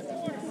 you in the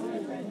corner.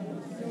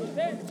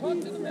 Dan, talk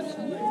to the middle of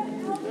the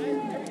lane.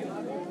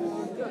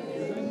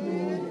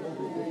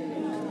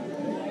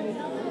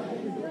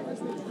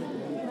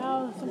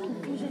 Now some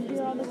confusion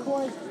here on the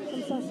court.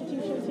 Some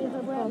substitutions here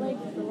for Brant Lake.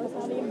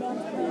 Now the inbound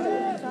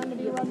play trying to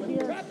be run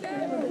here.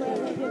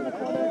 Brant Lake in the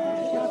corner.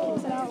 Now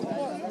kicks it out.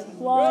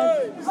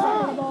 Long.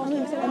 Stopping the ball.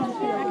 Kicks it out.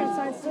 Back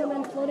inside.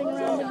 Searman floating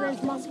around the range.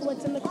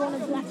 Moskowitz in the corner.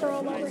 Glasser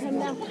all over him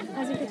now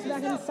as he kicks it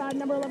back inside.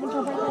 Number 11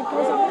 for Brant Lake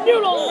goes up.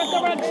 Noodle with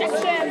the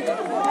rejection.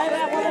 And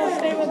that one will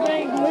stay with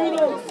Lake.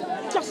 Noodle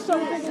just so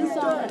big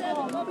inside.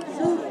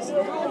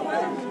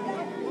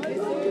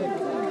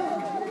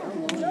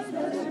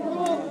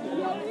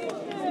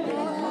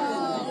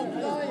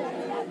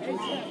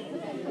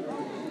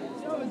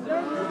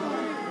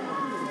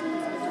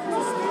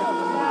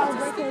 Now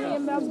breaking the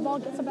inbounds ball,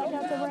 gets it back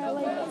out to Brant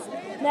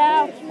Lake.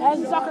 Now, as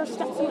Zucker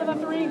steps into the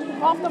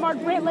 3, off the mark,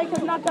 Brant Lake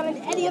has not gotten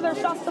any of their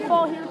shots to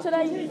fall here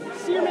today.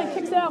 Searman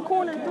kicks it out,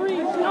 corner 3.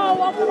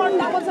 No, off the mark,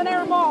 that was an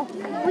air ball.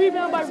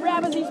 Rebound by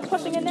Rab as he's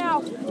pushing it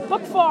now.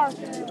 Bookfar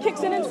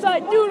kicks it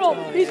inside. Noodle,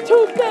 he's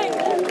too big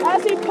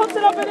as he puts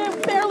it up and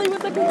in, barely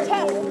with the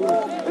contest.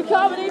 The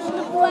combination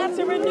of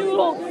Glasser and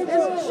Noodle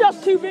is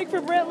just too big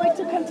for Brant Lake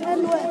to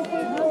contend with.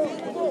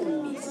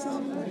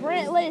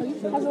 Brant Lake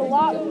has a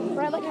lot.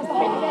 Brant Lake has the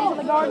height advantage on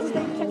the guards as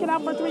they kick it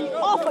out for 3.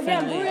 Off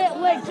again.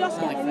 Brant Lake just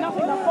getting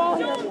nothing to fall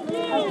here.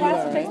 As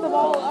Glasser takes the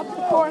ball up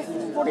the court.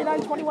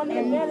 49-21 the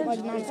advantage.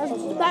 As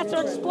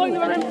Glasser exploiting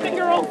the rim.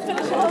 Finger roll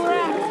finish on the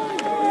rack.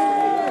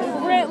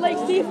 Brant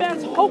Lake's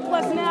defense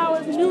hopeless now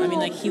as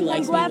Noodle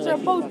and Glasser are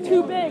both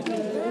too big to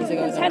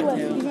contend with.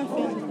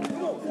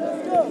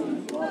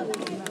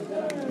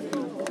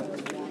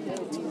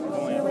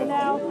 Here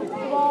now, the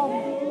ball.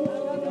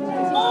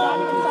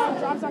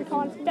 Drops on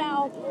Collins,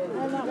 foul,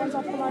 and that one's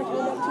off the mark. We've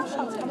got 2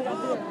 shots coming up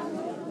here.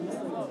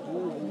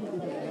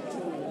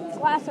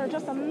 Glasser,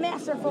 just a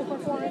masterful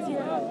performance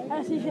here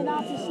as he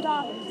cannot be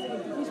stopped.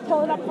 He's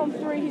pulling up from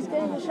three. He's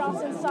getting the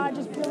shots inside,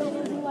 just brilliant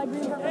using like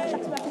Greenberg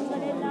checks back into the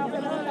game now.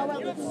 Getting a lot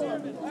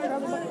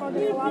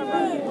of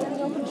running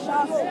and open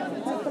shots.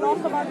 He's been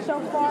off the mark so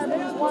far,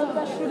 but he's one of the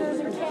best shooters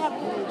in camp.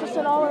 Just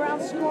an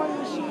all-around scoring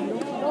machine.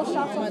 Those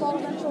shots will fall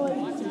eventually.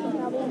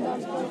 Now the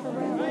inbounds play for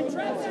Bradley.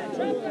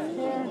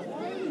 There.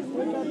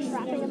 We go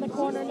trapping in the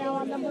corner now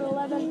on number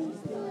 11.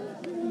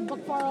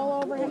 Bookfar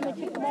all over him. They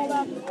kick the ball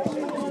out.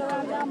 Swinging it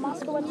around now.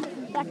 Moskowitz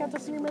back out to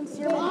Searman.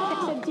 Searman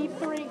kicks it deep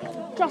three.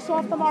 Just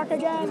off the mark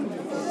again.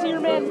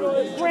 Searman,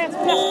 Grant's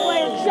best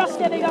player, just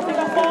getting up in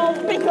the ball.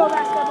 Bingo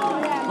basketball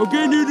again.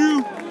 Okay,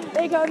 Nudu.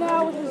 Bingo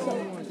now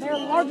with their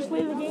largest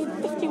lead of the game,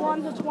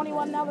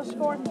 51-21 now the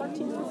score,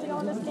 13 minutes to go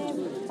in this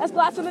game. As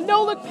Glasser, the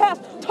no-look pass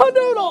to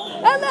Noodle,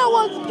 and that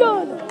one's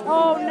good!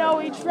 Oh no,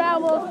 he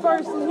traveled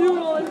first.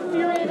 Noodle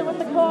infuriated with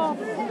the call.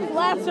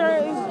 Glasser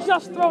is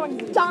just throwing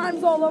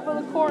dimes all over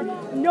the court.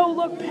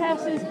 No-look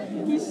passes.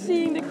 He's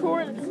seeing the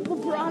court.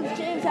 LeBron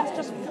James has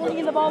just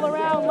flinging the ball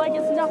around like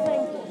it's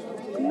nothing.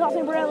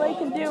 Nothing Bradley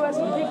can do as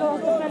Vico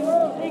defends.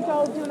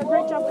 Vico doing a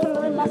great job cutting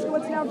the rim.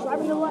 Moskowitz now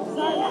driving to the left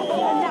side,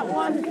 and that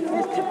one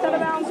is tipped out of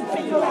bounds.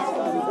 Vico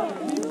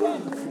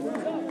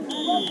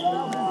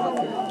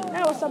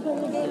now what's up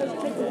in the game is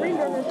Jacob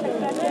Greenberger checked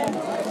back in.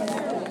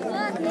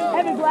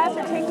 Evan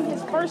Glasser taking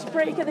his first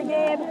break of the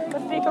game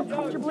with Vico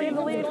comfortably in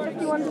the lead,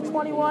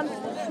 51-21.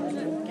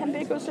 Can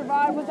Vico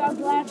survive without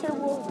Glasser?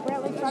 Will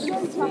Bradley try to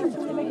get this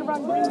opportunity to make a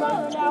run?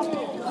 Greenberger now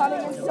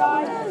cutting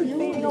inside,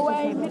 fading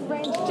away,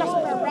 mid-range just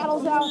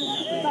rattles out.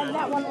 But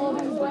that one will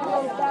be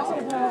Bradley's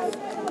basketball.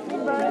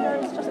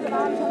 Greenberger has just been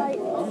on tonight.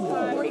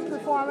 Great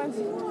performance.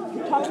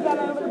 We talked about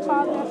it over the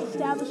podcast,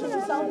 establishing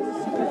himself as a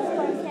senior best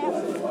player in camp,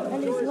 and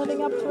he's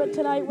living up to it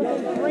tonight with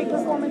a great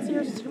performance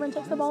here. Searman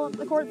takes the ball up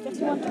the court,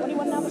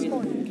 51-21 now the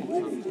score.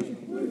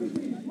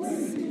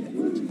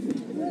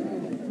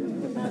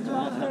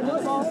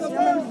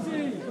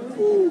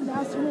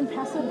 Now Searman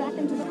passes it back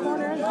into the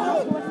corner.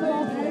 Moskowitz with the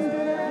ball, heading through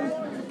the rim.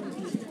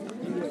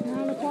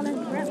 Now in the corner,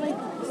 Bradley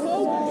with the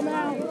ball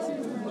now.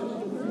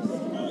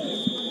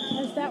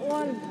 There's that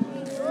one.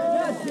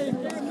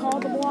 It's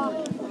called the block.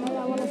 And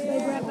I want to say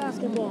Brad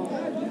basketball.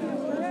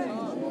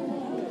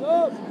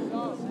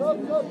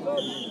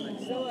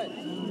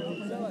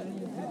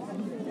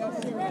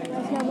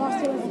 Let's get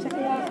Moskowitz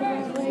checking out for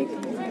Bradley.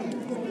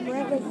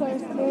 Bradley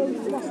players really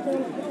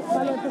flustered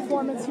by their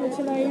performance here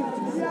tonight.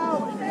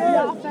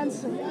 The offense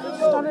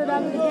started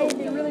out of the game.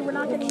 They really were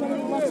not getting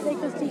many looks.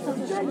 Baker's defense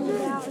was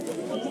shooting out.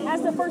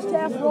 As the first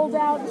half rolled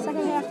out, the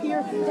second half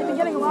here, they've been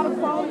getting a lot of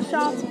quality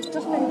shots.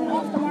 Just been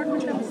off the mark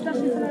with them,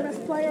 especially for their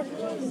best player,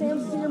 Sam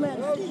Searman.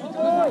 Now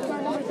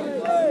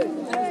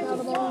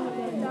the ball.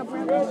 Now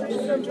Bradley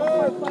is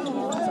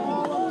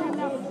all over him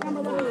now.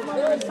 Number 11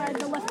 player inside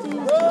the lefty.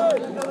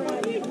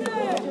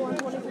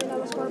 123 now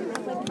the score.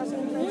 Bradley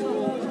pressing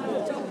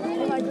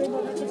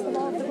Greenberger takes the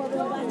ball off the court with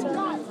Glasser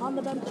on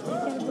the bench.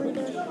 Can't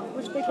breather,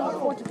 which they can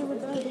afford to do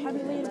with the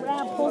heavy lead.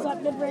 Rab pulls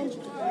up mid-range.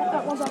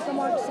 That one's off the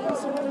mark. Sam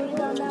Searman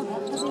down now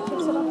as he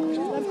kicks it up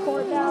left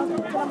court now.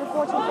 Number 14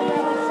 for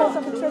Bradley fills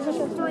up the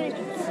transition three.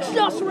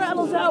 Just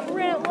rattles out.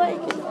 Brant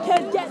Lake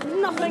can get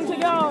nothing to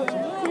go.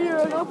 Here,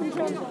 an open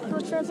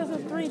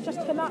transition three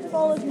just cannot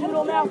fall as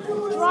Noodle now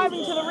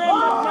driving to the rim,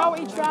 but no,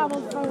 he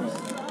traveled first.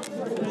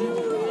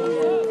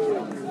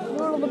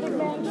 Noodle, the big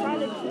man, trying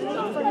to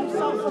for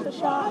himself with a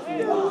shot.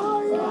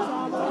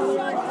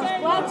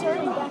 Glasser,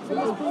 he's back for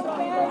this big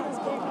player.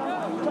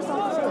 Just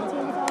off the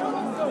 17 foul.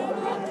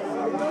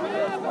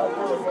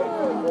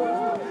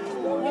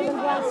 Evan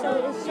Glasser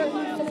is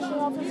certainly finishing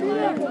off his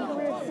American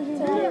career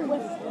tonight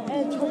with a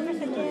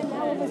terrific game.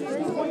 Now with his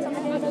 30 points on the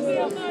game as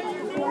well.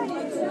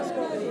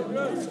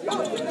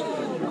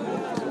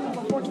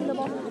 14 the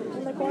ball in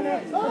the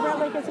corner.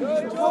 Bradley gets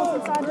him close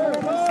inside the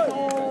rim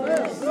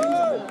and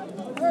scores.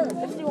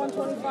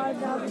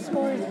 51-25 now the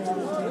score.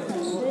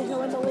 They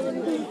go in the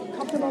lead,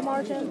 comfortable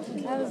margin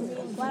as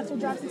Glasser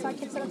drives inside,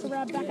 kicks it up to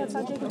Rab, back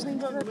outside Jacob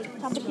Greenberger,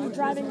 top of the key,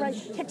 driving right,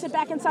 kicks it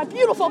back inside,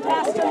 beautiful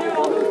pass to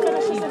Noodle who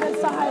finishes it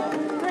inside.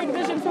 Great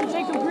vision from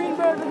Jacob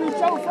Greenberger who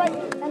drove right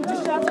and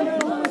just out to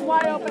Noodle who was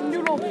wide open.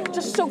 Noodle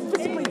just so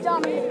physically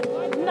dominant,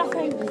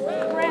 nothing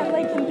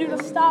Bradley can do to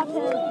stop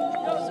him.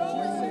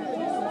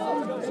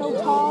 So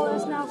tall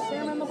is now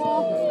Searman the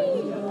ball.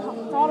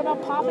 Thought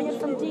about popping it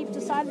from deep,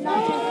 decided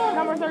not to.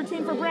 Number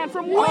 13 for Brant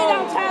from way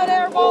downtown,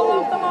 air ball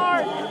off the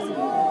mark.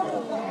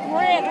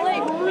 Brant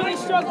Lake really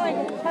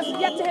struggling, has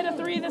yet to hit a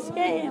three this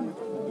game.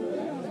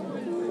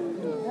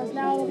 As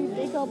now will be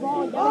Vico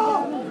ball yet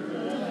again.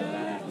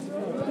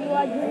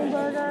 Eli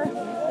Greenberger,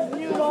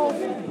 Noodle,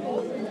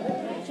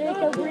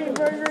 Jacob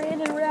Greenberger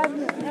in and Reb,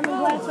 Evan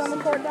Glasser on the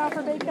court now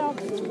for Vico.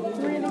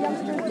 Three of the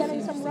youngsters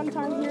getting some run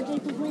time here.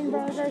 Jacob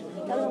Greenberger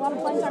getting a lot of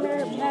playing time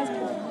here as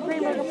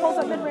Greenberger pulls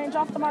up mid-range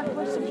off the mark,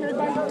 which is secured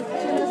by Searman.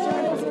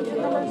 Puts it into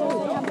the numbers. They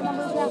have the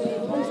numbers now.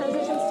 In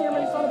transition,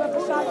 Searman thought about the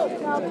shot.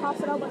 Now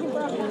pops it out looking for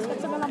a pass.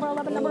 Gets to the number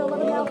 11. Number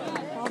 11 now.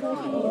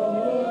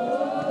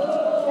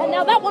 And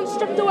now that one's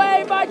stripped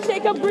away by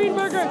Jacob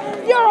Greenberger.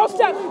 Euro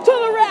step to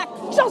the rack.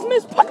 just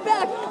missed. Put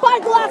back by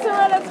Glasser,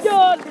 and it's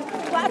good.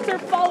 Glasser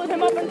followed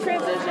him up in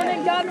transition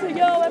and got to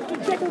go after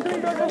Jacob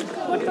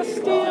Greenberger with the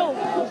steal.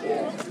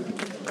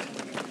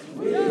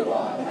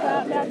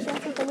 Now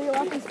chance with the Leo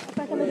offense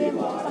back in the game.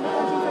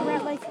 Somebody for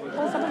Grant Lake.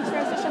 Pulls up in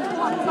transition.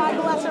 Blocked by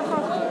Glasser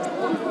from.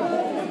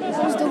 This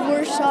was the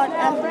worst shot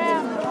ever.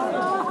 Ram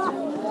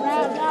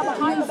now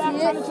behind the back,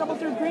 trying to dribble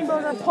through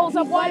Greenberger. Pulls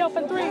up wide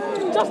open three.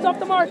 Just off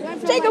the mark.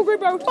 Jacob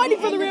Greenberger fighting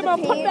for the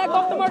rebound. Put back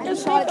off the mark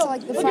is Jacob.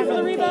 Looking for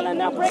the rebound, and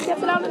now Brent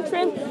gets it out in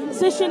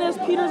transition as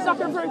Peter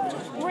Zuckerberg.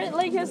 Brent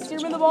Lake has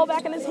steering the ball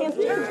back in his hands.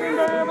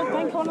 Greenberger with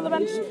Ben Cohen on the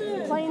bench,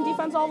 playing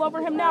defense all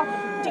over him now.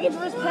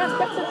 Dangerous pass,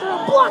 gets it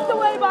through. Blocked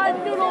away by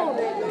Noodle.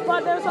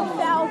 But there's a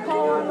foul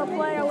call on the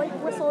play. A late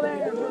whistle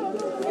there.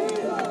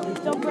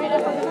 Still great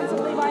effort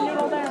defensively by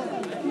Noodle there.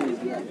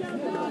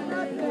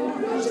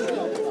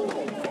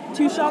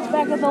 2 shots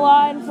back at the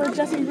line for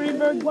Jesse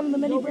Greenberg, one of the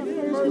many Brent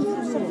players who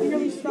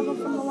severely struggled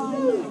from the line.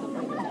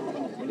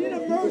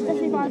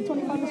 55-25 to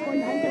score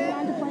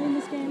 9 to play in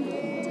this game.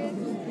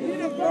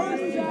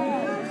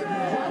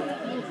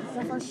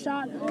 The first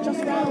shot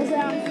just rattles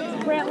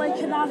out. Grant Lake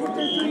cannot hit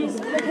their threes.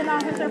 They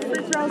cannot hit their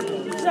free throws.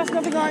 Just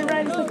nothing going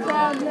right as the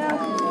crowd now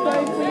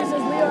very pleased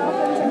as Leo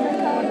opens and Ben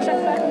Cohen check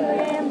back into the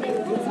game.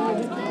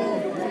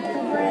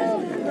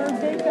 For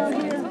Baco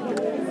here.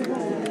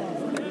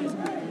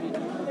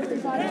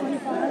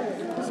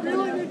 55-25.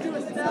 Still need to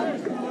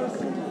establish the most.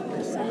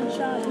 Second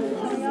shot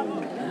coming up.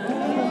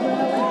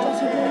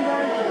 Jesse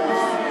Greenberg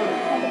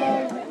on the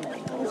ball.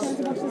 Chance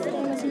of this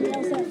game as he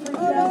nails that free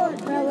throw.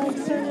 Grant Lake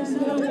service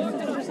nearly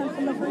 50%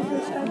 from the free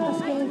throw start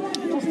this game.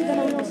 Just been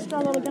a real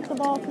struggle to get the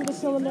ball through the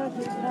cylinder.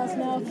 As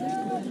now,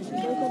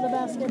 Baco the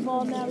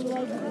basketball now.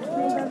 Like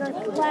Greenberger,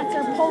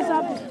 Glatzer pulls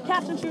up,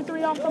 catch and shoot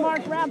 3 off the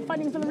mark. Rab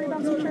fighting for the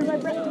rebound, secured by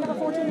Brett. Number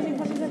 14 as he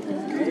pushes it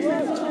in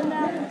transition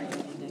now.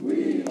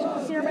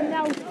 Searman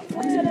now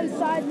flips it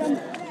inside them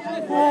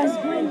as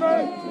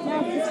Greenberg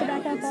now kicks it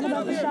back out. Thought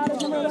about the shot as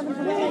number 11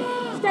 for Bailey.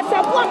 Steps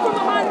out, blocked from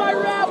behind by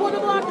Rab. What a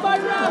block by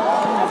Rab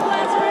as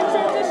Glasser in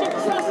transition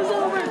crosses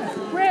over.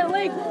 Grant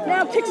Lake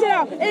now kicks it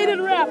out.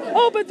 Aiden Rab,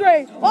 open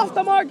 3, off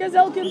the mark as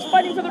Elkins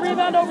fighting for the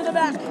rebound over the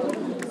back.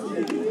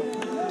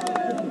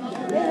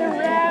 Aiden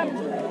Rab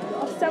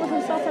upset with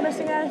himself for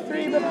missing out of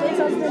 3, but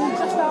Baco's been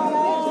just on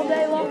all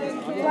day long.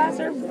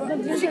 Glasser, the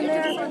vision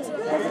there, gets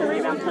the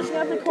rebound, pushing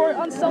up the court.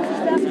 Unselfish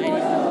basketball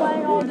he's been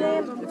playing all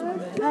game.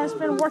 Has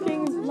been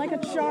working like a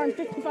charm.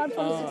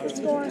 55-26 to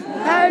score.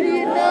 How do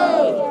you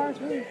know?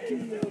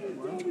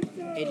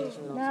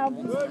 Now,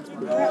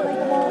 Brett Lake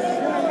the ball.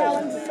 Searman now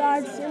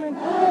inside. Searman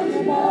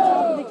the ball on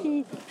top of the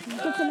key.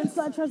 Gets him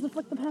inside, tries to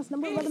flick the pass.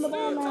 Number 11 the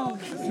ball now.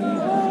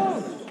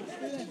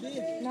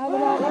 Now the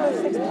ball, number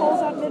 6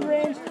 pulls out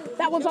mid-range.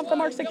 That one's off the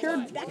mark,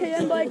 secured back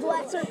again by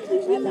Glatzer.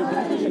 And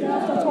then pushing it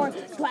off the court.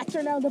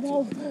 Glatzer now the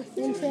ball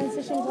in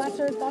transition.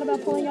 Glatzer thought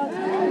about pulling out.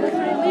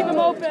 Leave him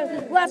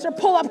open. Glatzer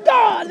pull up.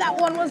 God, that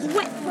one was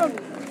whipped from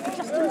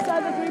just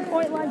inside the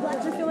 3-point line.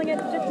 Glatzer feeling it.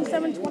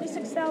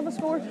 57-26 down the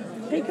score.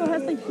 Baco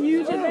has the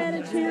huge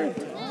advantage here.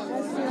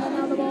 As Searman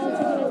now the ball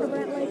taking it for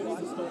Brent Lake.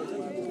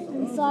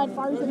 Inside,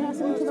 fires the pass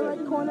into the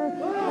right corner.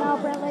 Now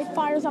Brent Lake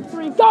fires up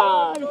 3.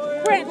 Gone!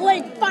 Brent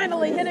Lake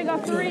finally hitting a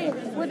 3.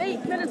 With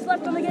 8 minutes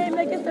left in the game,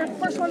 they get their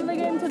first one of the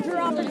game to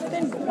drop. It's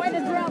been quite a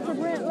drought for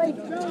Brent Lake.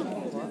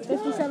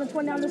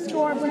 57-20 down the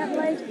score. Brent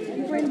Lake,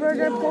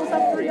 Greenberger pulls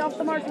up 3 off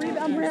the mark.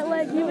 Rebound Brent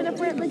Lake. Even if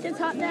Brent Lake gets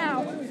hot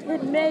now,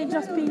 it may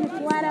just be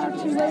flat out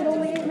too late.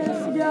 Only 8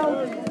 minutes to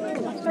go.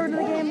 A third of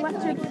the game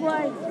left to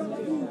play.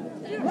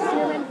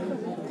 Searman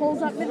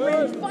pulls up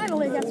mid-range,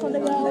 finally gets one to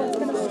go. It's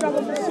been a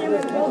struggle for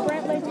Searman. Will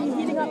Brent Lake be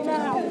heating up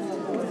now?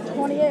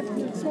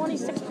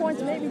 26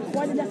 points, maybe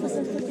quite a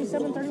deficit.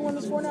 57-31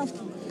 to score now.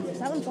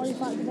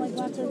 7:45 to play.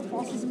 Glatzer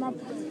crosses him up.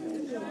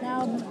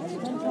 Now,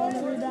 Ben Cohen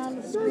the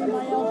rebound, screen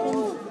by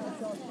Elkins.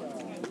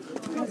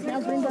 Now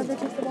Greenberger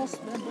takes the ball,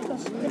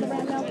 spin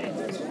around now.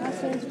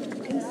 Passes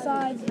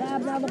inside,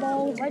 Rab now the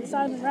ball, right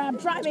side, Rab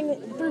driving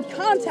through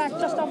contact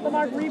just off the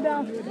mark,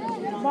 rebound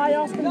by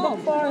Austin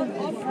Bookfar.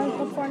 And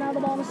Bookfar now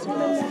the ball to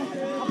Searman now.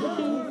 Up the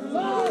key.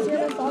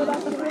 Searman thought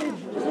about the 3.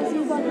 As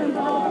he's like him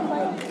down with the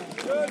play.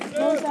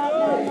 Goes out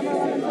now, number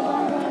 11 for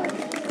Brown.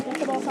 Gets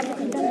the ball,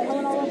 something Ben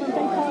Cohen all over him.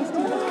 Ben Cohen's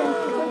team has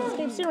been this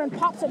game. Searman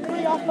pops it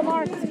 3 off the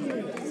mark.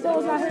 Still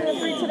is not hitting a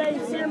 3 today.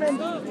 Searman,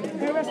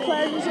 their best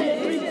player, using a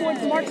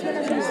 3-point marksman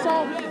as we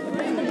saw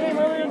in the game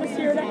earlier this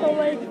year at Echo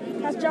Lake.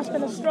 Has just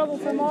been a struggle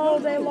from all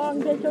day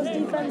long. Baco's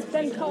defense,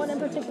 Ben Cohen in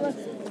particular,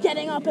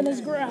 getting up in his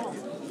ground.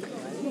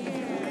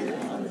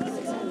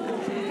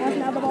 As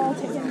now the ball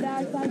taken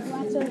back by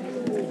Glatzer.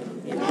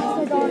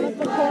 They're going up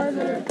the court.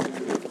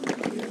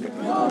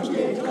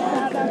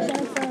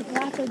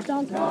 Glatzer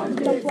dunk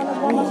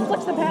one-on-one.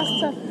 Flicks the pass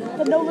to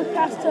the no-look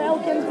pass to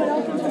Elkins, but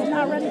Elkins was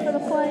not ready for the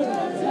play.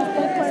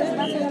 Both players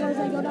back together as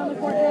they go down the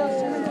court now.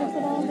 Searman takes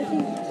the ball in the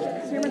key.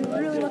 Searman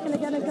really looking to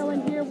get it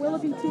going here. Will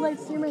it be too late?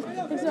 Searman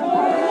takes it up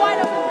wide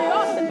open for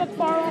Austin, but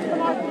far off the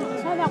mark.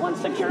 And that one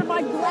secured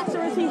by Glatzer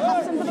as he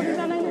hops into the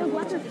rebound.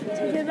 Glatzer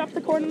taking it up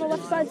the court on the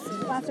left side.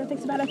 Glatzer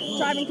thinks about it,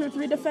 driving through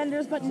 3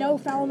 defenders, but no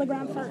foul on the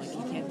ground first.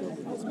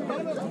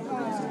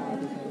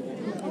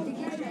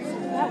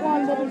 That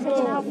one will be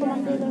taken out from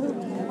under the hoop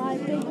by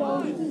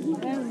Baco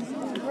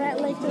and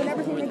Brant Lake doing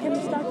everything they can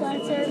to stop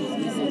Glatzer.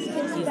 In this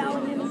case,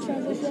 fouling him in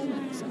transition.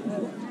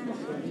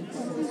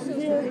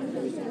 Here,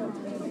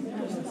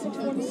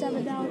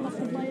 6:47 down left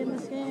to play in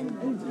this game.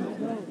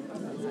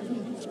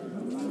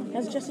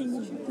 As Jesse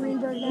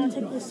Greenberg now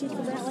taking his seat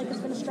for Brant Lake has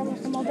been a struggle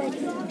for him all day.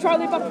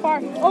 Charlie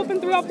Buckfar open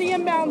through off the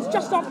inbounds,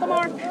 just off the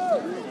mark.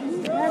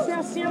 As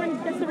now Searing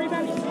gets the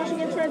rebound, he's pushing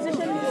in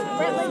transition.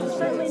 Brant Lake is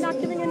certainly not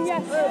giving in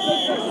yet.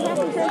 Lake pushes out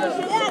in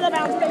transition. Yeah, the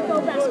bounce,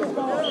 Baco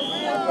basketball.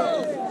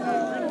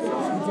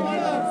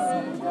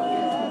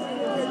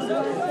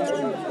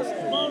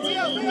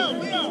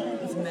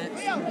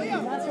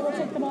 Glatzer will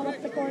take the ball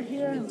up the court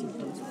here.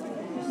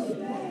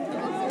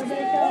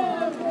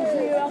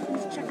 Leo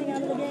Elkins checking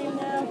out of the game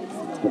now.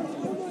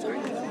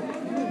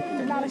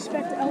 Did not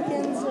expect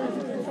Elkins or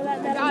for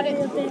that matter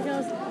any of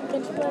Baco's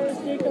bench players,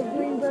 Jacob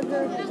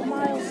Greenberger,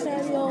 Miles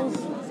Samuels,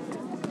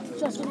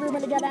 Justin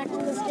Rubin to get active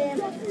in this game.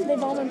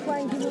 They've all been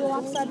playing to the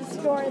lopsided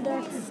story.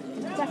 Their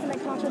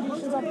definite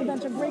contributions off the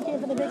bench. A great game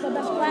for the Baco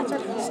bench. Glatzer,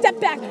 step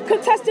back,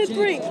 contested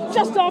three,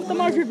 just off the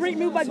marker. Great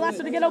move by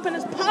Glatzer to get open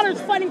as Potter's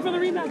fighting for the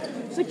rebound.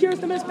 Secures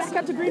the miss, back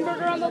out to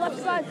Greenberger on the left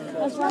side.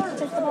 As Glatzer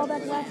takes the ball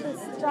back, Glatzer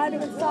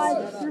driving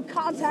inside through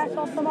contact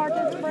off the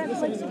marker. Brant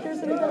Lake secures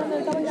the rebound and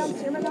they're coming down.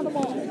 Searman on the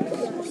ball.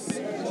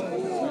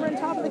 Searman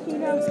top of the key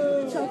now.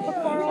 Choke the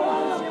far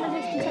all out. Searman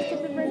takes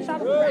contested mid-range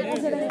shot.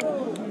 Rattles it in.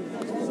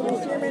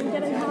 Searman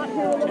getting hot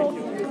here a little.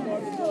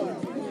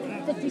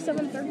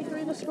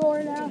 57-33 the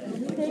score now.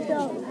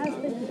 Baco has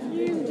the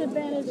huge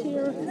advantage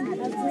here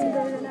as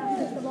Greenberger now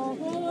takes the ball.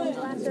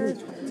 Glatzer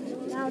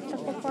now Chuck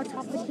Buckfar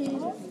top the key.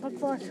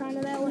 Buckfar trying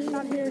to nail a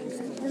shot here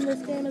in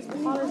this game as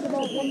Potter's the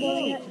ball,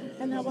 fumbling it,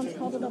 and that one's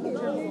called a double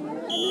turn.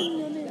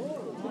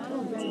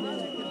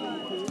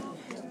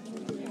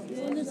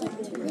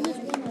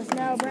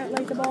 Now Brant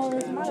Lake the ball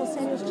as Miles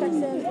Samuels checks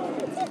in.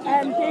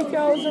 And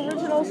Baco's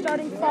original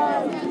starting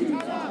five.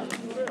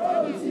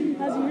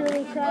 As you hear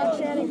the crowd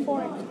chanting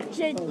for it.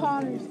 Jake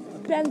Potters,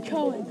 Ben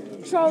Cohen,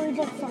 Charlie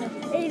Buckfar,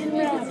 Aiden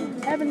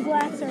Red, Evan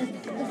Glatzer,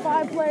 the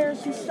five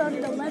players who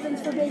started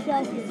 11s for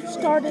Baco,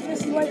 started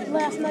this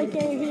last night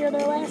game here,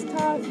 their last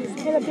time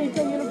in a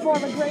Baco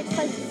uniform. A great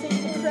sight to see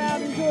the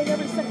crowd enjoying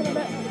every second of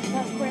it.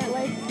 That's Brant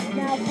Lake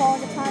now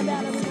calling a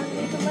timeout. Everyone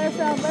needs from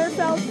Lehrfeld.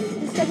 Lehrfeld,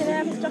 the second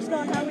half is just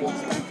going how we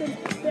expected.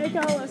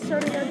 Baco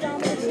asserting their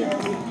dominance here.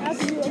 As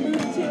you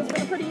alluded to, it's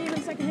been a pretty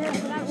even second half,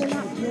 but that is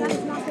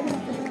not good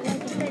enough for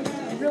Brant Lake.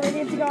 Really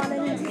need to go on an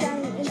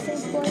insane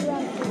scoring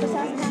run. This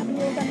hasn't happened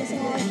here. They're missing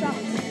a lot of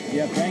shots.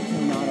 Yeah, Brant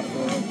cannot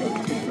afford to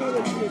go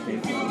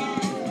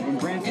when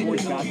Brant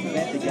scores shots, they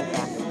have to get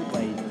back and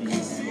play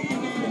defense.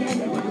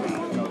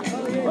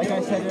 Like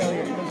I said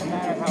earlier, it doesn't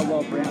matter how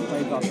well Brant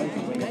plays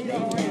offensively. If they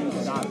can't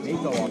stop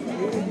Baco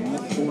offensively, and the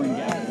scoring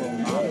gap will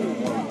not be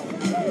warm.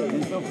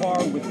 And so far,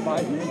 with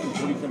 5 minutes and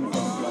 47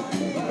 seconds left,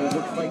 it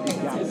looks like the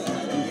gap is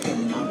still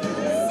not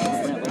there.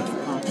 Brant Lake's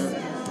conquer.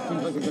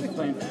 Seems like they're just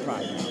playing for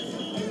pride now.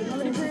 I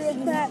agree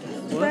with that.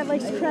 Brant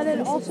Lake's credit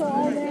also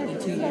all their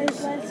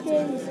players last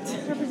games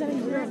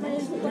representing Brant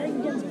Lake playing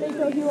against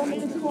Baco here on the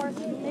big court.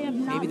 They have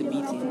not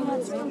given up the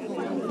less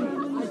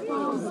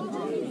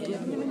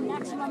giving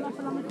maximum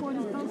effort on the court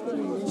as both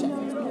teams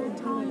know their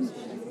time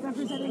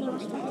representing their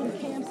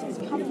respective camps is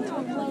coming to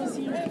a close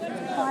here.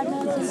 5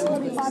 minutes and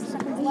 45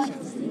 seconds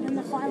left in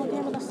the final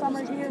game of the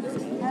summer here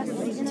as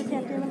the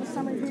intercamp game of the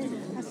summer here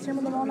as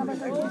Searman the ball number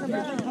 13 for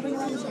Brant Lake coming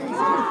around the screen.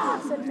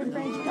 Pass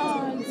mid-range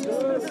guns.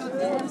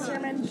 And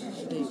Searman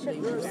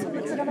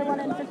puts another one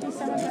in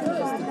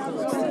 57-35 down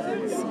the score.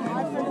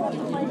 5:31 to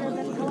play here.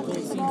 Then Cohen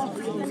takes the ball.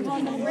 Then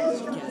Cohen in the great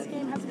stretch of this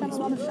game has gotten a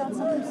lot of shots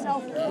up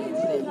himself. No,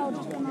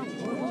 just will not. Take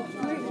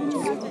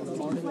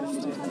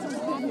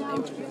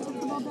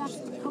the ball back.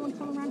 Cohen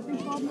coming around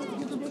 3-12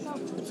 minutes for Baco.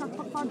 Chuck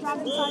Buckfar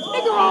driving inside.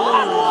 Figueroa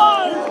and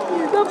one!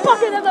 The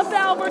bucket and the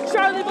foul for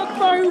Charlie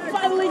Buckfar, who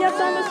finally gets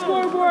on the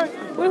scoreboard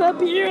with a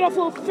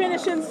beautiful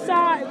finish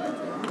inside.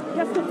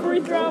 Gets the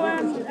free throw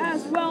and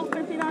as well,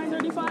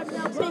 59-35.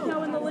 Now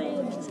Baco in the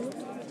lead.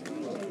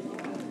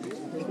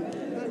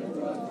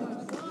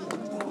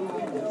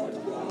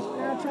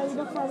 Now Charlie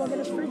Buckfar will get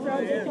his free throw.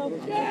 Baco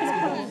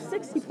put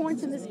 60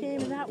 points in this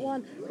game, and that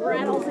one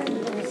rattles in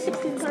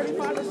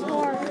 16-35 to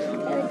score.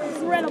 An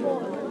incredible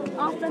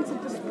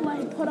offensive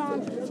display put on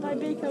by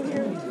Baco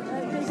here.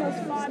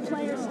 Baco's 5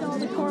 players still on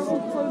the court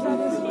will close out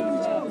this game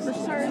for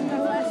certain. The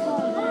last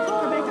one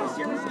for Baco.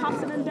 Searman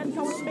pops it in. Ben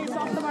Cohen space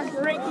off the mark.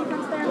 Great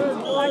defense there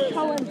by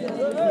Cohen.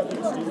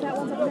 That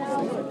one's up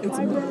now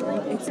by Brant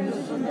Lake in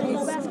transition.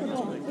 Baco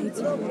basketball.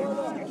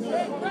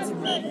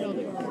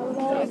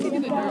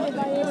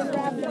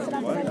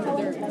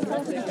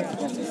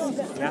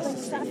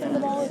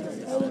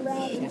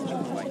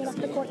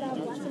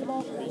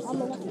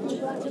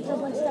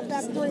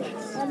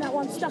 And that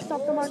one stuffed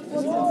off the mark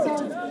for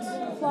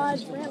the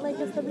flies. Brant Lake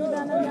gets the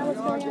rebound, and now it's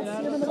going at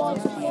Searman. The ball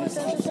to the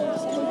interception.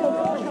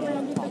 Recovering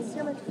on defense.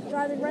 Searman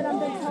driving right on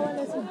Ben Cullen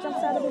as he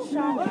jumps out of his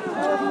shot.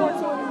 Number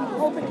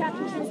 14, open catch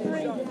and shoot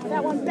three.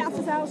 That one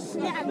bounces out,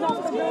 snagged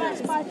off the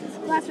glass by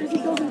Glasser as he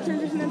goes in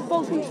transition and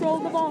full control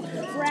of the ball.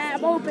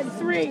 Grab, open,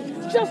 three.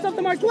 Just off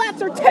the mark.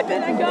 Glasser, tip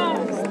it and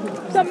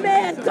goes. The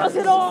man does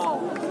it all.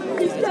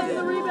 He's getting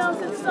the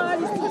rebounds inside.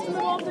 He's pushing the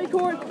ball to the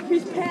court.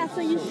 He's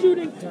passing. He's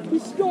shooting.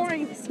 He's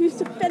scoring. He's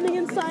defending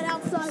inside,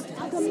 outside.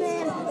 The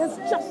man has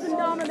just been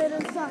dominated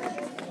inside. As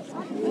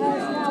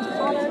now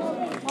Potter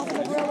off of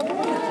the grill of the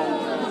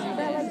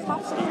Brant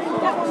pops the three.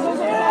 That one goes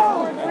in the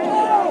backboard.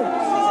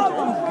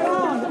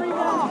 The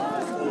rebound.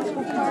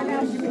 Bakar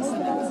now shoots the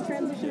ball in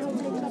transition. He'll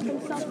take it up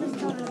himself this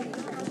time.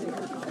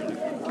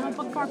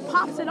 Bakar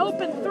pops it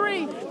open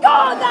three.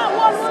 God, that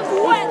one was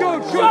wet.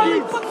 Charlie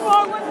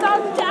Bakar with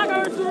that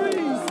dagger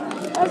three.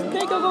 As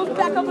Baco goes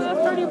back up with a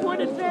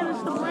 30-point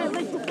advantage, the Brant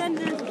Lake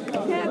defenders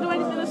can't do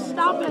anything to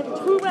stop it.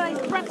 Too many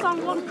threats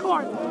on one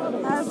court.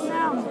 As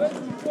now,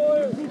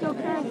 Baco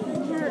can't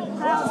hear it.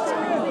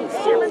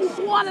 Searman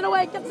swatted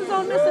away, gets his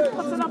own miss and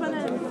puts it up and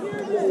in.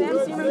 Sam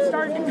Searman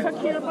starting to cook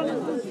here, but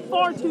it's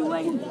far too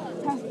late.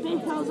 As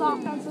Baco's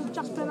offense has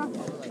just been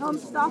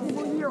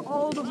unstoppable here.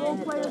 All the role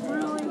players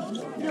really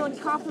feeling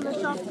confident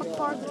in shots.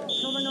 Bakar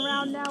moving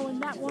around now, and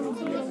that one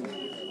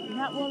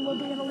will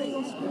be an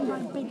illegal screen by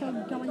Baco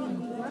going in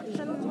the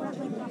direction of Brant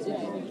Lake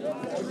basketball.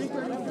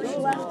 3:33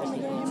 left in the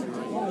game.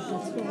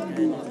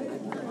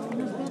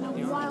 It's been a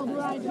wild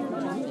ride here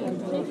tonight.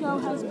 Baco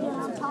has been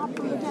on top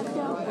from the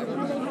get-go, and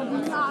they have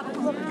not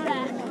looked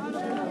back.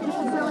 This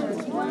is really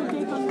display.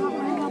 Baco not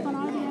laying up on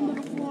either end of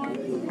the floor.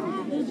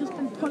 They've just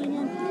been putting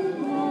in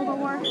all the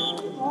work,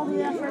 all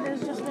the effort.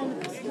 Has just been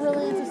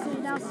brilliant to see.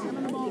 Now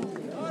Searman the ball.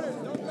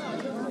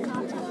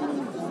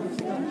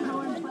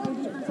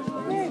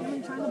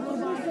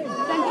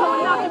 Ben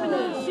Cohen not giving it.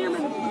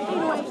 Searman,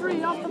 8-away three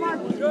off the mark.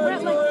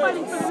 Brant Lake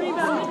fighting for the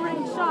rebound,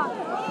 mid-range shot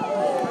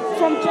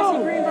from Jesse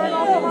Greenberg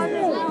off the mark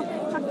now.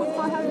 Chuck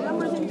Bakar has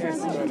numbers in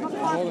transition.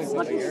 Bakar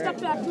looking step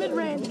back,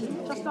 mid-range,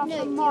 just off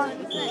the mark.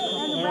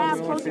 And Rab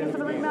closing for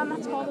the rebound.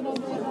 That's called it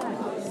over.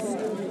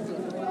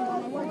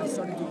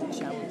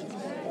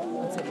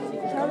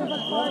 Charlie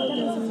Bakar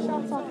getting some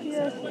shots off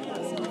here.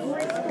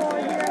 Great score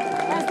here.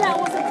 As that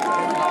was a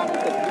timeout at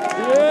the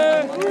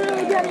crowd.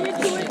 Really getting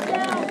into it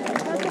now.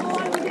 That's the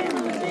line of the game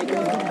of the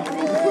Baco.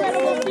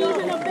 Incredible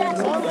season of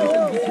basketball.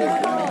 It's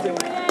coming to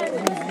an end.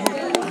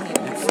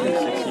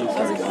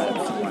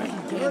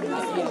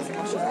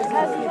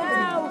 As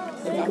now,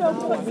 Baco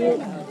puts in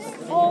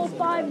all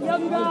 5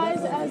 young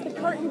guys as the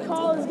curtain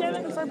call is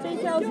given for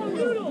Baco's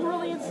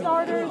brilliant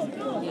starters.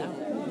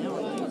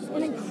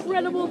 An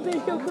incredible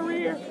Baco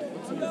career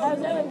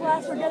as Evan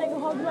Glasser getting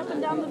hugged up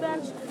and down the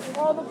bench.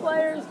 All the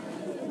players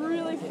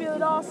really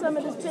feeling awesome.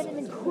 It has been an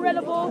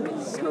incredible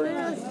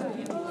career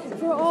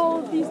for all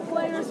of these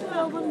players,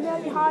 filled with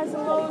many highs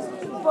and lows,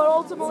 but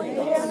ultimately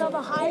they had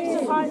the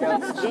highest of high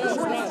notes,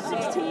 winning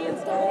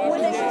 16s,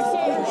 winning this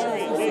game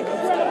in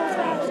incredible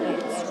fashion.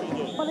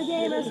 But the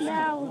game is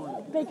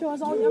now, Baco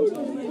has all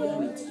youngsters in the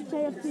game,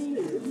 JFD,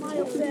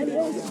 Miles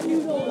Samuels,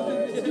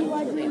 Hugel,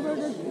 Eli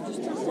Greenberger,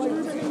 Justin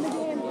Rubin in the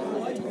game.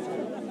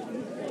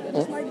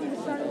 This might be the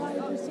starting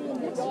lineup we see in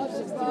next year's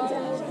 16s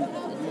action.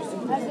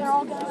 As they're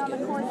all getting on the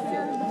court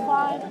here, the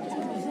 5,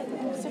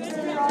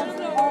 16-year-olds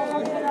all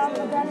hugging it out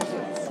on the bench.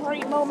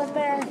 Great moment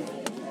there. The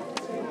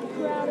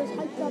crowd is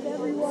hyped up,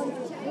 everyone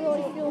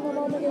really feeling the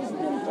moment. It's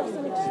been just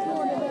an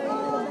extraordinary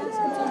night of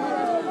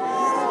basketball.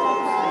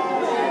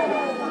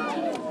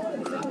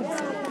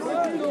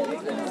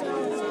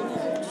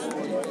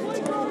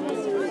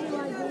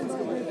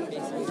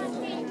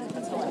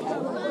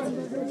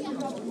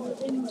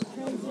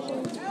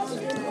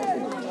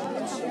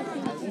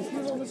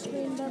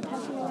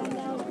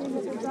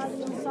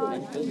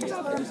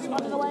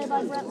 Spotted away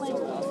by Brant Lake,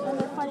 and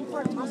they're fighting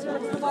for it to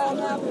search the ball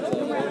now. The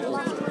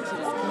lost to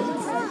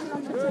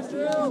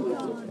explode.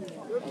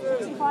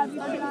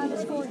 65-39 the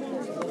score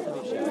here.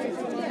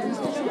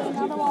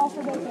 Another ball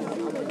for Baco.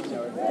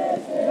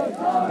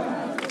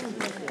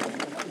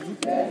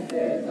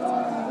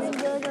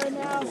 Greenberger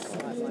now gets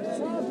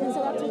it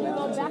up to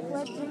Noodle, back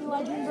left to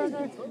Eli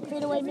Greenberger,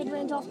 fade away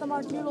mid-range off the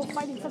mark. Noodle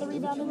fighting for the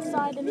rebound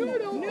inside, and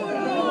Noodle looking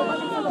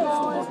for the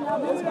ball as now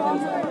this ball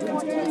to number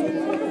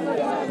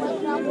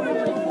 14. Now Brant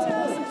Lake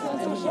continues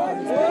transition.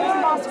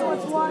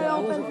 Moskowitz wide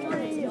open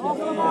three off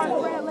the mark.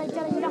 Brant Lake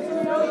getting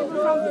nothing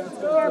from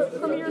their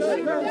premier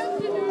shooters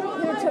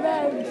here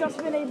today. Just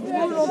been a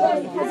brutal day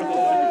because of the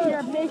game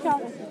here. Baco.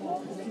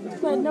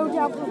 But no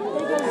doubt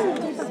Baco's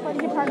defense playing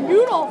hit hard.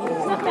 Noodle,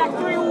 step back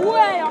three,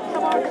 way off the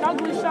mark. An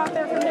ugly shot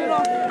there from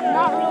Noodle.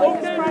 Not really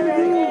his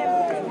primary game.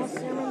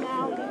 Searman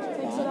now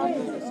takes it up.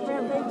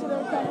 Brant Lake to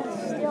their credit,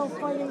 still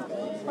fighting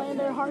playing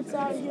their hearts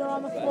out here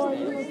on the floor,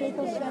 even as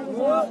Baco stands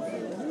out.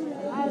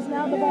 As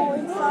now the ball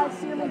inside,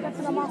 Searman gets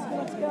it to Moscow.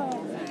 Let's go.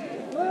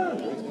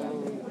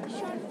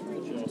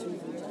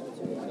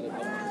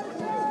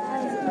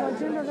 As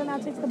Jim River now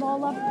takes the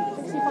ball up,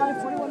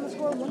 65-41 the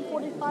score,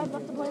 1:45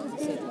 left to play this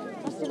game.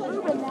 Justin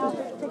Rubin now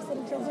takes it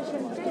in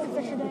transition. Jaden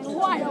Fisher Day,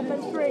 wide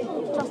open three,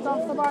 just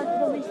off the mark,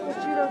 release the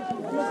shooter.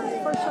 And this is his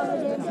first shot of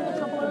the game, hit a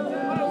couple earlier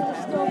in the game, but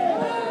still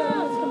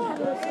his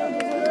competitive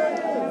surges.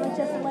 And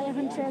just lay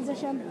in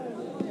transition.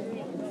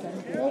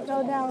 Baco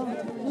now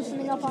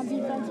loosening up on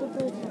defense with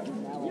the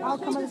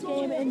outcome of this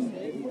game and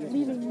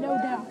leaving no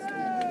doubt.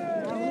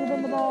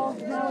 Rubin the ball,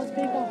 now it's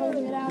Baco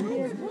holding it out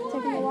here,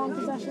 taking the long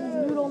possessions.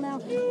 Noodle now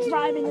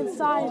driving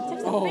inside,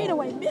 takes the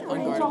fadeaway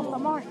mid-range off the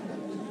mark.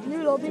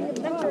 Noodle being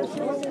adventurous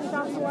here with his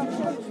shot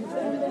selection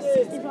in this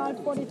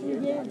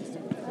 65-43 game.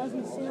 As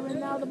we see him in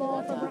now the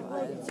ball for Brent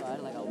Lake.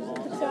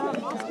 Picks out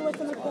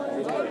Moskowitz in the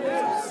corner.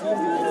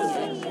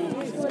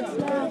 Moskowitz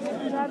now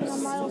driving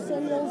on Miles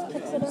Samuels,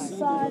 picks it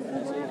inside for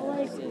Brent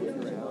Lake.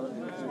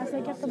 As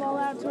they get the ball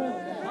out to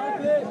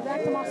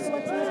back to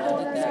Moskowitz in the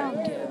corner now.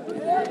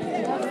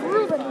 That's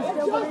Rubin who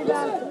steals the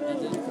rebound.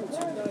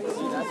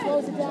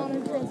 Slows it down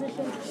in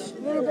transition.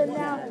 Rubin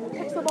now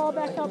picks the ball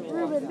back up.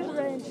 Rubin,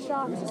 mid-range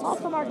shot. Off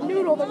the mark.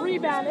 Noodle, the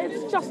rebound.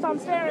 It's just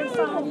unfair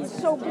inside. He's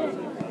so big.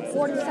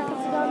 40 seconds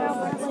to go now.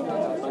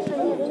 Brantley pushing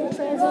it in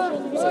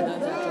transition here.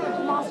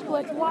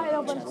 Moskowitz wide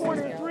open.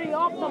 Corner three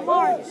off the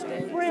mark.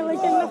 Brantley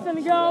can nothing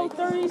to go.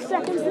 30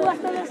 seconds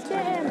left in this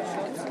game.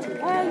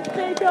 And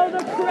Baco,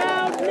 the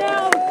crowd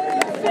now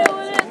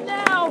filling it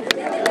now.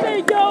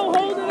 Baco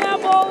holding that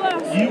ball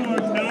left. You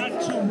are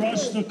not to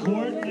rush the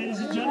court, ladies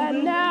and gentlemen.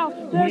 And now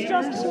there's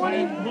just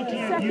 20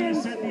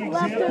 seconds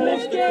left in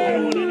this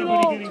game.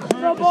 Noodle,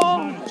 the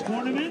ball.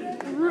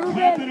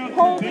 Rubin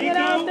holding it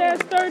out. There's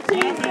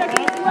 13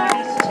 seconds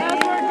left as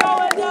we're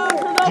going down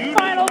to the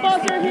final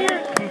buzzer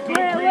here.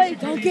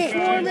 Grant Lake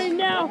swarming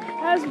now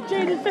as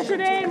Jaden Fisher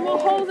Dane will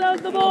hold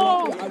out the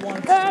ball.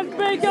 And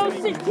Baco,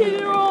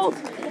 16-year-olds,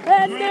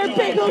 and their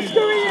Baco's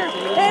career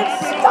in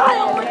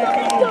style with the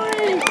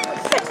victory.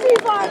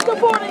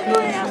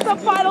 65-43 as the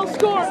final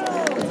score.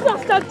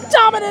 Just a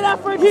dominant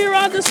effort here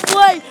on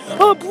display.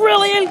 A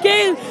brilliant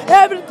game.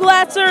 Evan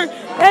Glatzer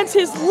ends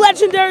his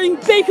legendary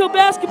Baco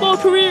basketball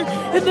career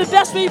in the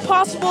best way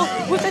possible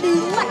with an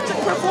electric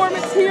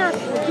performance here.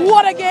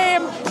 What a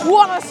game,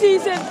 what a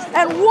season,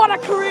 and what a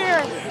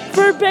career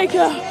for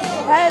Baco.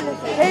 And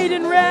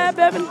Hayden Rabb,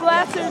 Evan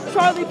Glatzer,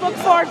 Charlie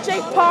Bookfar,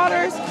 Jake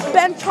Potters,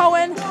 Ben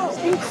Cohen.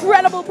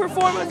 Incredible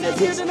performances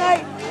here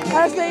tonight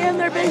as they end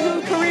their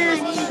Baco careers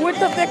with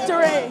the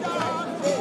victory.